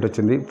బెనిఫిట్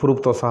వచ్చింది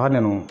ప్రూఫ్తో సహా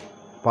నేను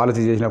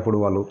పాలసీ చేసినప్పుడు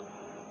వాళ్ళు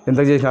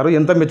ఎంత చేసినారు,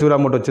 ఎంత మెచ్యూర్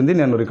అమౌంట్ వచ్చింది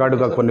నేను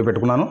రికార్డుగా కొన్ని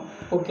పెట్టుకున్నాను.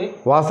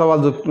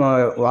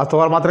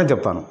 వాస్తవాలు మాత్రమే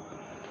చెప్తాను,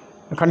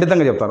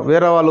 ఖండితంగా చెప్తాను.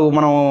 వేరే వాళ్ళు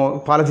మనం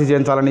పాలసీ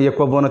చేయించాలని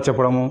ఎక్కువ బోనస్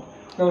చెప్పడము,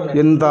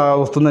 ఎంత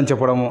వస్తుందని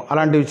చెప్పడము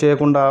అలాంటివి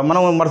చేయకుండా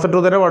మనం మరుసటి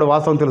రోజునే వాడు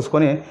వాస్తవం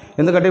తెలుసుకొని,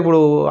 ఎందుకంటే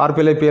ఇప్పుడు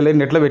ఆర్పిఎల్ఐ పిఎల్ఐ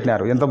నెట్లో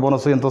పెట్టినారు ఎంత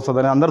బోనస్ ఎంత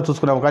వస్తుందని అందరూ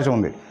చూసుకునే అవకాశం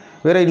ఉంది.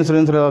 వేరే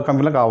ఇన్సూరెన్స్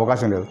కంపెనీలకు ఆ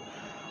అవకాశం లేదు.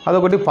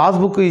 అదొకటి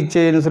పాస్బుక్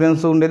ఇచ్చే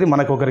ఇన్సూరెన్స్ ఉండేది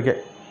మనకు ఒకరికే.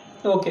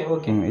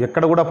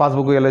 ఎక్కడ కూడా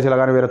పాస్బుక్ ఎల్ఐసీలో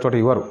కానీ వేరే చోట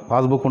ఇవ్వరు.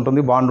 పాస్బుక్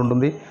ఉంటుంది, బాండ్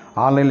ఉంటుంది,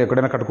 ఆన్లైన్లో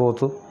ఎక్కడైనా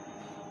కట్టుకోవచ్చు,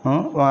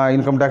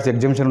 ఇన్కమ్ ట్యాక్స్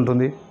ఎగ్జంప్షన్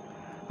ఉంటుంది.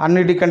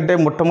 అన్నిటికంటే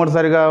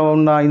మొట్టమొదటిసారిగా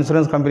ఉన్న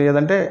ఇన్సూరెన్స్ కంపెనీ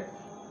ఏదంటే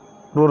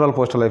రూరల్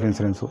పోస్టల్ లైఫ్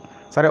ఇన్సూరెన్స్.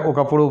 సరే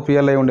ఒకప్పుడు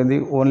పిఎల్ఐ ఉండింది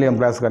ఓన్లీ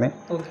ఎంప్లాయీస్ కానీ,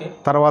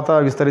 తర్వాత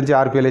విస్తరించి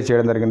ఆర్పిఎల్ఐ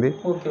చేయడం జరిగింది.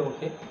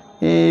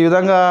 ఈ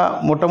విధంగా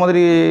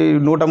మొట్టమొదటి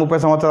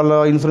 130 సంవత్సరాల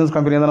ఇన్సూరెన్స్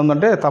కంపెనీ ఏదైనా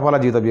ఉందంటే తపాలా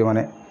జీవిత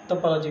బీమానే.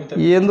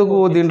 ఎందుకు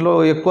దీంట్లో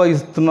ఎక్కువ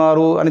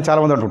ఇస్తున్నారు అని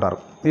చాలామంది అంటుంటారు.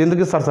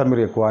 ఎందుకు ఇస్తారు సార్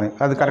మీరు ఎక్కువ అని?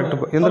 అది కరెక్ట్.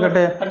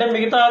 ఎందుకంటే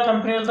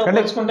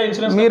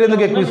మీరు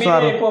ఎందుకు ఎక్కువ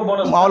ఇస్తున్నారు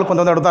మామూలు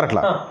కొంతమంది అడుగుతారు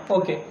అట్లా.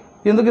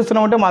 ఎందుకు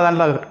ఇస్తున్నామంటే మా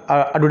దాంట్లో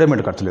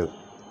అడ్వర్టైజ్మెంట్ ఖర్చు లేదు.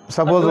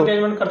 సపోజ్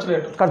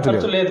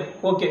ఖర్చు లేదు,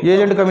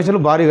 ఏజెంట్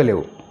కమిషన్లు భారీగా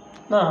లేవు.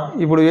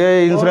 ఇప్పుడు ఏ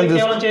ఇన్సూరెన్స్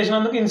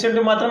చేసినందుకు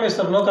ఇన్సెంటివ్ మాత్రమే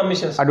ఇస్తారు, నో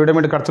కమిషన్స్.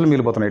 అడ్వర్టైజ్మెంట్ ఖర్చులు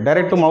మిగిలిపోతున్నాయి.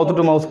 Direct mouth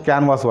to mouth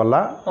canvas వల్ల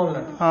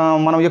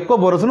మనం ఎక్కువ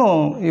బోనస్ను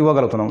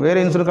ఇవ్వగలుగుతున్నాం. వేరే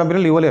ఇన్సూరెన్స్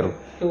కంపెనీలు ఇవ్వలేరు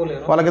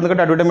వాళ్ళకి,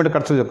 ఎందుకంటే అడ్వర్టైజ్మెంట్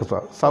ఖర్చులు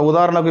చెప్తారు.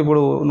 ఉదాహరణకు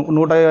ఇప్పుడు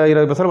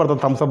 120 పైసలు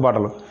పడుతుంది థమ్స్అప్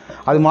బాటలు,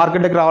 అది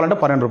మార్కెట్కి రావాలంటే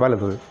 12 రూపాయలు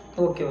అవుతుంది.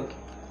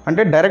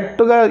 అంటే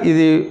డైరెక్ట్గా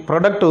ఇది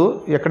ప్రోడక్ట్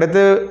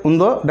ఎక్కడైతే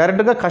ఉందో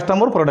డైరెక్ట్గా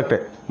కస్టమర్ ప్రోడక్టే,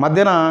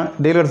 మధ్యన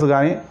డీలర్స్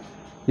కానీ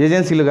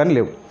ఏజెన్సీలు కానీ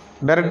లేవు.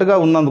 డైరెక్ట్గా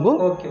ఉన్నందుకు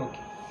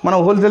మనం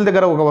హోల్సేల్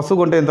దగ్గర ఒక వస్తువు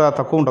కొంటే ఎంత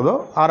తక్కువ ఉంటుందో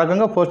ఆ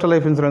రకంగా పోస్టల్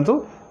లైఫ్ ఇన్సూరెన్స్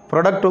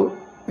ప్రోడక్ట్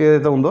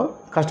ఏదైతే ఉందో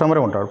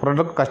కస్టమరే ఉంటాడు,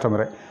 ప్రోడక్ట్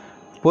కస్టమరే.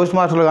 పోస్ట్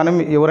మాస్టర్లు కానీ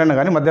ఎవరైనా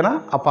కానీ మధ్యన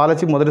ఆ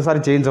పాలసీ మొదటిసారి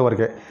చేయించే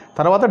వరకే,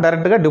 తర్వాత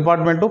డైరెక్ట్గా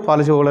డిపార్ట్మెంట్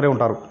పాలసీ హోల్డరే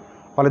ఉంటారు.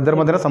 వాళ్ళిద్దరి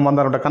మధ్యన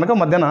సంబంధాలు ఉంటాయి కనుక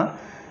మధ్యన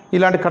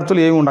ఇలాంటి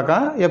ఖర్చులు ఏమి ఉండక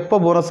ఎక్కువ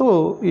బోనస్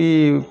ఈ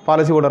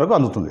పాలసీ హోల్డర్కు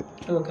అందుతుంది.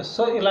 ఓకే.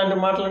 సో ఇలాంటి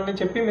మాటలన్నీ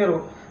చెప్పి మీరు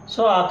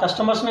ఆ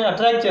కస్టమర్స్ని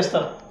అట్రాక్ట్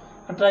చేస్తారు,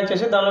 అట్రాక్ట్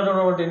చేసి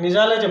దానిలో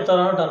నిజాలే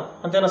చెప్తారు అంటారు,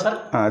 అంతేనా సార్?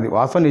 అది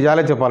వాస్తవం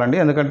నిజాలే చెప్పాలండి.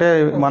 ఎందుకంటే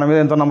మన మీద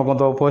ఎంతో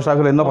నమ్మకంతో పోస్ట్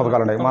ఆఫీసులో ఎన్నో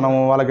పథకాలు ఉన్నాయి. మనం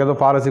వాళ్ళకి ఏదో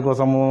పాలసీ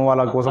కోసము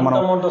వాళ్ళ కోసం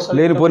మనం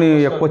లేనిపోని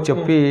ఎక్కువ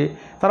చెప్పి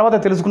తర్వాత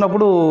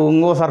తెలుసుకున్నప్పుడు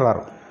ఇంకోసారి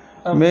రారు.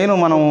 మెయిన్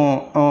మనం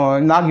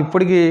నాకు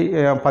ఇప్పటికీ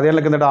 10 ఏళ్ల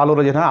కిందట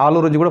ఆలూరు చేసిన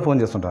ఆలూరు నుంచి కూడా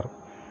ఫోన్ చేస్తుంటారు.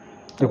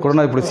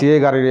 ఇప్పుడు సిఐ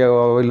గారి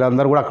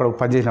వీళ్ళందరూ కూడా అక్కడ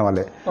పనిచేసిన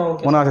వాళ్ళే.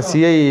 మన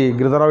సిఐ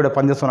గిరిధర్రావు ఇక్కడ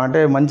పనిచేస్తున్నా అంటే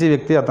మంచి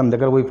వ్యక్తి, అతని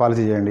దగ్గర పోయి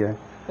పాలసీ చేయండి.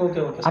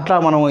 అట్లా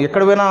మనం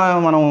ఎక్కడ పోయినా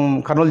మనం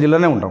కర్నూలు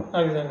జిల్లానే ఉంటాం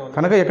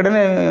కనుక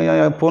ఎక్కడైనా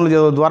ఫోన్ల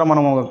ద్వారా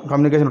మనం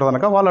కమ్యూనికేషన్ ఉంటుంది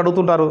కనుక వాళ్ళు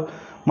అడుగుతుంటారు.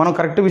 మనం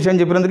కరెక్ట్ విషయం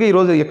చెప్పినందుకు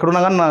ఈరోజు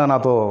ఎక్కడున్నా కానీ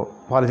నాతో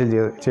పాలసీలు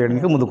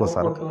చేయడానికి ముందుకు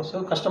వస్తారు.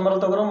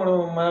 కస్టమర్లతో కూడా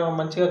మనం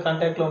మంచిగా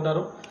కాంటాక్ట్లో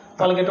ఉంటారు.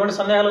 వాళ్ళకి ఎటువంటి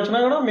సందేహాలు వచ్చినా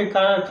కూడా మీకు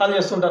కాల్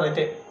చేస్తుంటారు.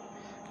 అయితే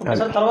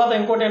సార్ తర్వాత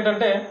ఇంకోటి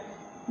ఏంటంటే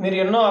మీరు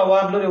ఎన్నో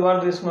అవార్డులు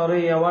రివార్డు తీసుకున్నారు.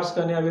 ఈ అవార్డ్స్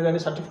కానీ అవి కానీ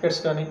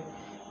సర్టిఫికేట్స్ కానీ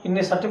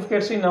ఇన్ని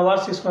సర్టిఫికేట్స్ ఇన్ని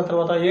అవార్డ్స్ తీసుకున్న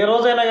తర్వాత ఏ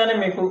రోజైనా కానీ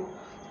మీకు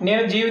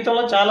నేను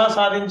జీవితంలో చాలా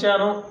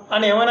సాధించాను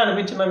అని ఏమైనా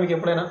అనిపించిందా మీకు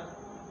ఎప్పుడైనా?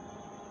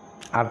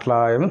 అట్లా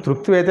ఏమో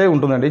తృప్తి అయితే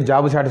ఉంటుందండి.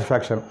 Job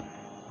satisfaction.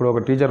 ఇప్పుడు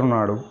ఒక టీచర్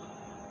ఉన్నాడు,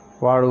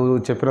 వాడు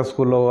చెప్పిన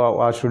స్కూల్లో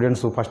ఆ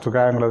స్టూడెంట్స్ ఫస్ట్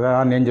ర్యాంక్లో,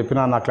 నేను చెప్పిన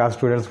నా క్లాస్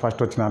స్టూడెంట్స్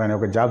ఫస్ట్ వచ్చినారని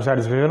ఒక జాబ్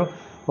సాటిస్ఫాక్షన్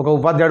ఒక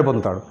ఉపాధ్యాయుడు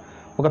పొందుతాడు.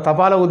 ఒక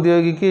తపాలా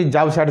ఉద్యోగికి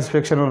జాబ్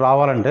సాటిస్ఫాక్షన్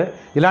రావాలంటే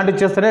ఇలాంటివి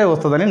చేస్తేనే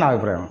వస్తుందని నా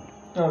అభిప్రాయం.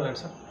 అవునండి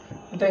సార్.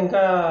 అంటే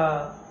ఇంకా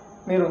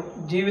మీరు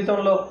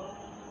జీవితంలో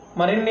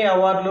మరిన్ని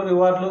అవార్డులు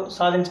రివార్డులు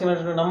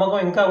సాధించినటువంటి నమ్మకం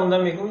ఇంకా ఉందా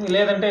మీకు?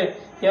 లేదంటే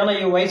ఏమైనా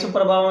ఈ వయసు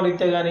ప్రభావం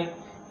రీత్యా కానీ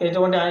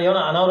ఎటువంటి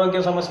ఏమైనా అనారోగ్య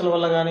సమస్యల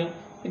వల్ల కానీ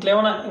ఇట్లా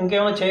ఏమైనా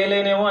ఇంకేమైనా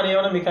చేయలేనేమో అని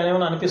ఏమైనా మీకు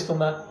ఏమైనా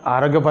అనిపిస్తుందా?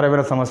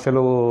 ఆరోగ్యపరమైన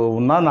సమస్యలు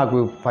ఉన్నా నాకు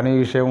పని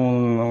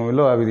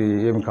విషయంలో అవి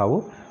ఏమి కావు.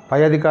 పై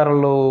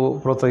అధికారులు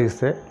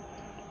ప్రోత్సహిస్తే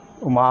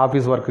మా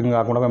ఆఫీస్ వర్కింగ్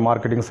కాకుండా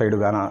మార్కెటింగ్ సైడ్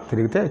కానీ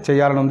తిరిగితే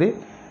చేయాలని ఉంది.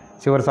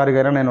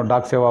 చివరిసారిగా నేను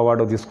డాక్ సేవ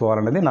అవార్డు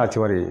తీసుకోవాలనేది నా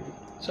చివరి.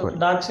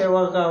 డాక్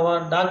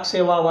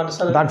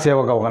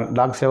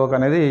సేవక్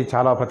అనేది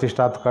చాలా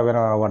ప్రతిష్టాత్మకమైన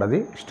అవార్డు. అది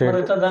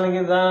స్టేట్.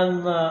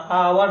 ఆ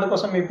అవార్డు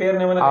కోసం మీ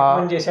పేరుని ఏమైనా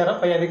రికమెండ్ చేశారా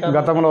పై అధికారులు?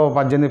 గతంలో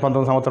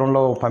 18-19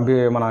 సంవత్సరంలో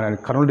మన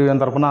కర్నూలు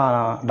డివిజన్ తరఫున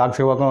డాక్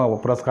సేవక్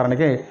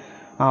పురస్కారానికి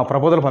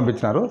ప్రపోజల్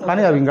పంపించినారు.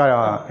 కానీ అవి ఇంకా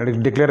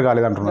డిక్లేర్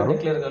కాలేదంటున్నారు.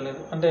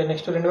 అంటే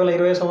నెక్స్ట్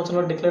 2020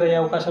 సంవత్సరంలో డిక్లేర్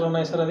అయ్యే అవకాశాలు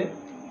ఉన్నాయి సార్? అది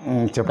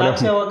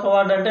సేవక్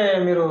అవార్డు అంటే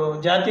మీరు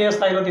జాతీయ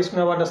స్థాయిలో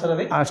తీసుకునే అవార్డు సార్?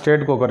 అది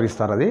స్టేట్కి ఒకరు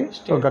ఇస్తారు. అది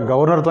ఒక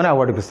గవర్నర్తోనే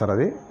అవార్డు ఇస్తారు.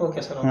 అది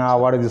ఓకే సార్.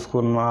 అవార్డు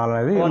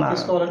తీసుకున్నది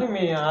తీసుకోవాలని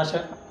మీ ఆశ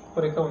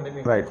కోరిక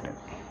ఉంది. రైట్.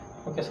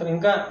 Okay sir.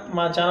 ఇంకా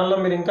మా ఛానల్లో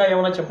మీరు ఇంకా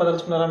ఏమైనా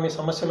చెప్పదలుచుకున్నారా? మీ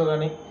సమస్యలు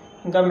కానీ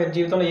ఇంకా మీరు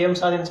జీవితంలో ఏం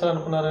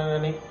సాధించాలనుకున్నారా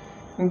కానీ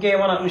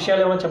ఇంకేమైనా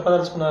విషయాలు ఏమైనా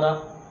చెప్పదలుచుకున్నారా?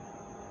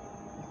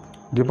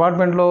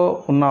 డిపార్ట్మెంట్లో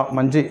ఉన్న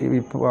మంచి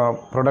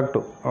ప్రొడక్ట్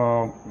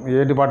ఏ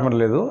డిపార్ట్మెంట్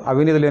లేదు.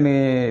 అవినీతి లేని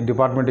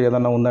డిపార్ట్మెంట్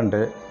ఏదన్నా ఉందంటే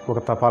ఒక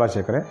తపాలా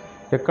శాఖనే.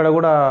 ఎక్కడ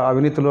కూడా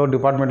అవినీతిలో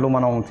డిపార్ట్మెంట్లు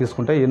మనం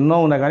తీసుకుంటే ఎన్నో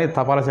ఉన్నాయి, కానీ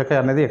తపాలా శాఖ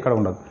అనేది ఎక్కడ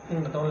ఉండదు.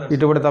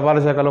 ఇటువంటి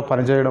తపాలా శాఖలో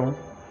పనిచేయడం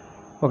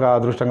ఒక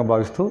అదృష్టంగా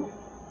భావిస్తూ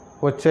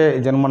వచ్చే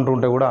జన్మంటూ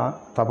ఉంటే కూడా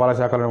తపాలా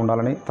శాఖలోనే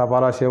ఉండాలని,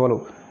 తపాలా సేవలు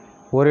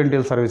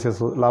ఓరియంటల్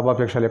సర్వీసెస్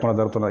లాభాపేక్ష లేకుండా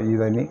జరుగుతున్న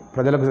ఇదని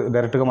ప్రజలకు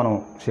డైరెక్ట్గా మనం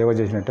సేవ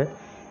చేసినట్టే.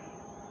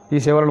 ఈ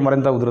సేవలను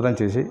మరింత ఉధృతం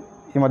చేసి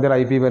ఈ మధ్యలో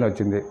ఐపీబీ అని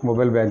వచ్చింది,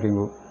 మొబైల్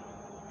బ్యాంకింగు.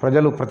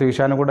 ప్రజలు ప్రతి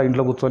విషయాన్ని కూడా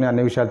ఇంట్లో కూర్చొని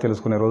అన్ని విషయాలు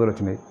తెలుసుకునే రోజులు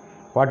వచ్చినాయి.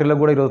 వాటిల్లో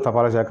కూడా ఈరోజు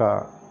తపాలా శాఖ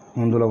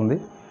ముందులో ఉంది.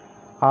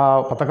 ఆ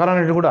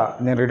పథకాలన్నింటినీ కూడా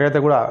నేను రిటైర్ అయితే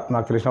కూడా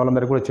నాకు తెలిసిన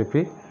వాళ్ళందరికీ కూడా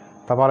చెప్పి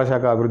తపాలా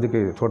శాఖ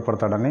అభివృద్ధికి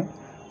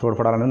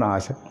తోడ్పడాలని నా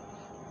ఆశ.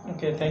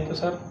 Okay, thank you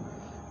sir.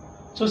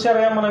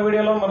 చూశారుగా మన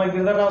వీడియోలో మన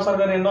గిరిధర్రావు సార్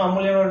గారు ఎన్నో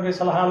అమూల్యమైనటువంటి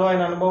సలహాలు,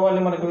 ఆయన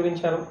అనుభవాల్ని మనకు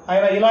వివరించారు.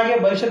 ఆయన ఇలాగే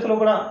భవిష్యత్తులో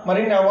కూడా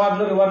మరిన్ని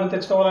అవార్డులు రివార్డులు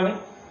తెచ్చుకోవాలని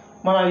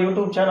మన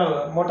యూట్యూబ్ ఛానల్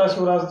మోటా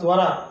శివరాజ్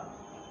ద్వారా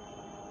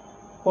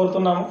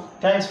కోరుతున్నాము.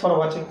 Thanks for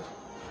watching.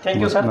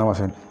 Thank you sir.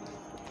 నమస్తే.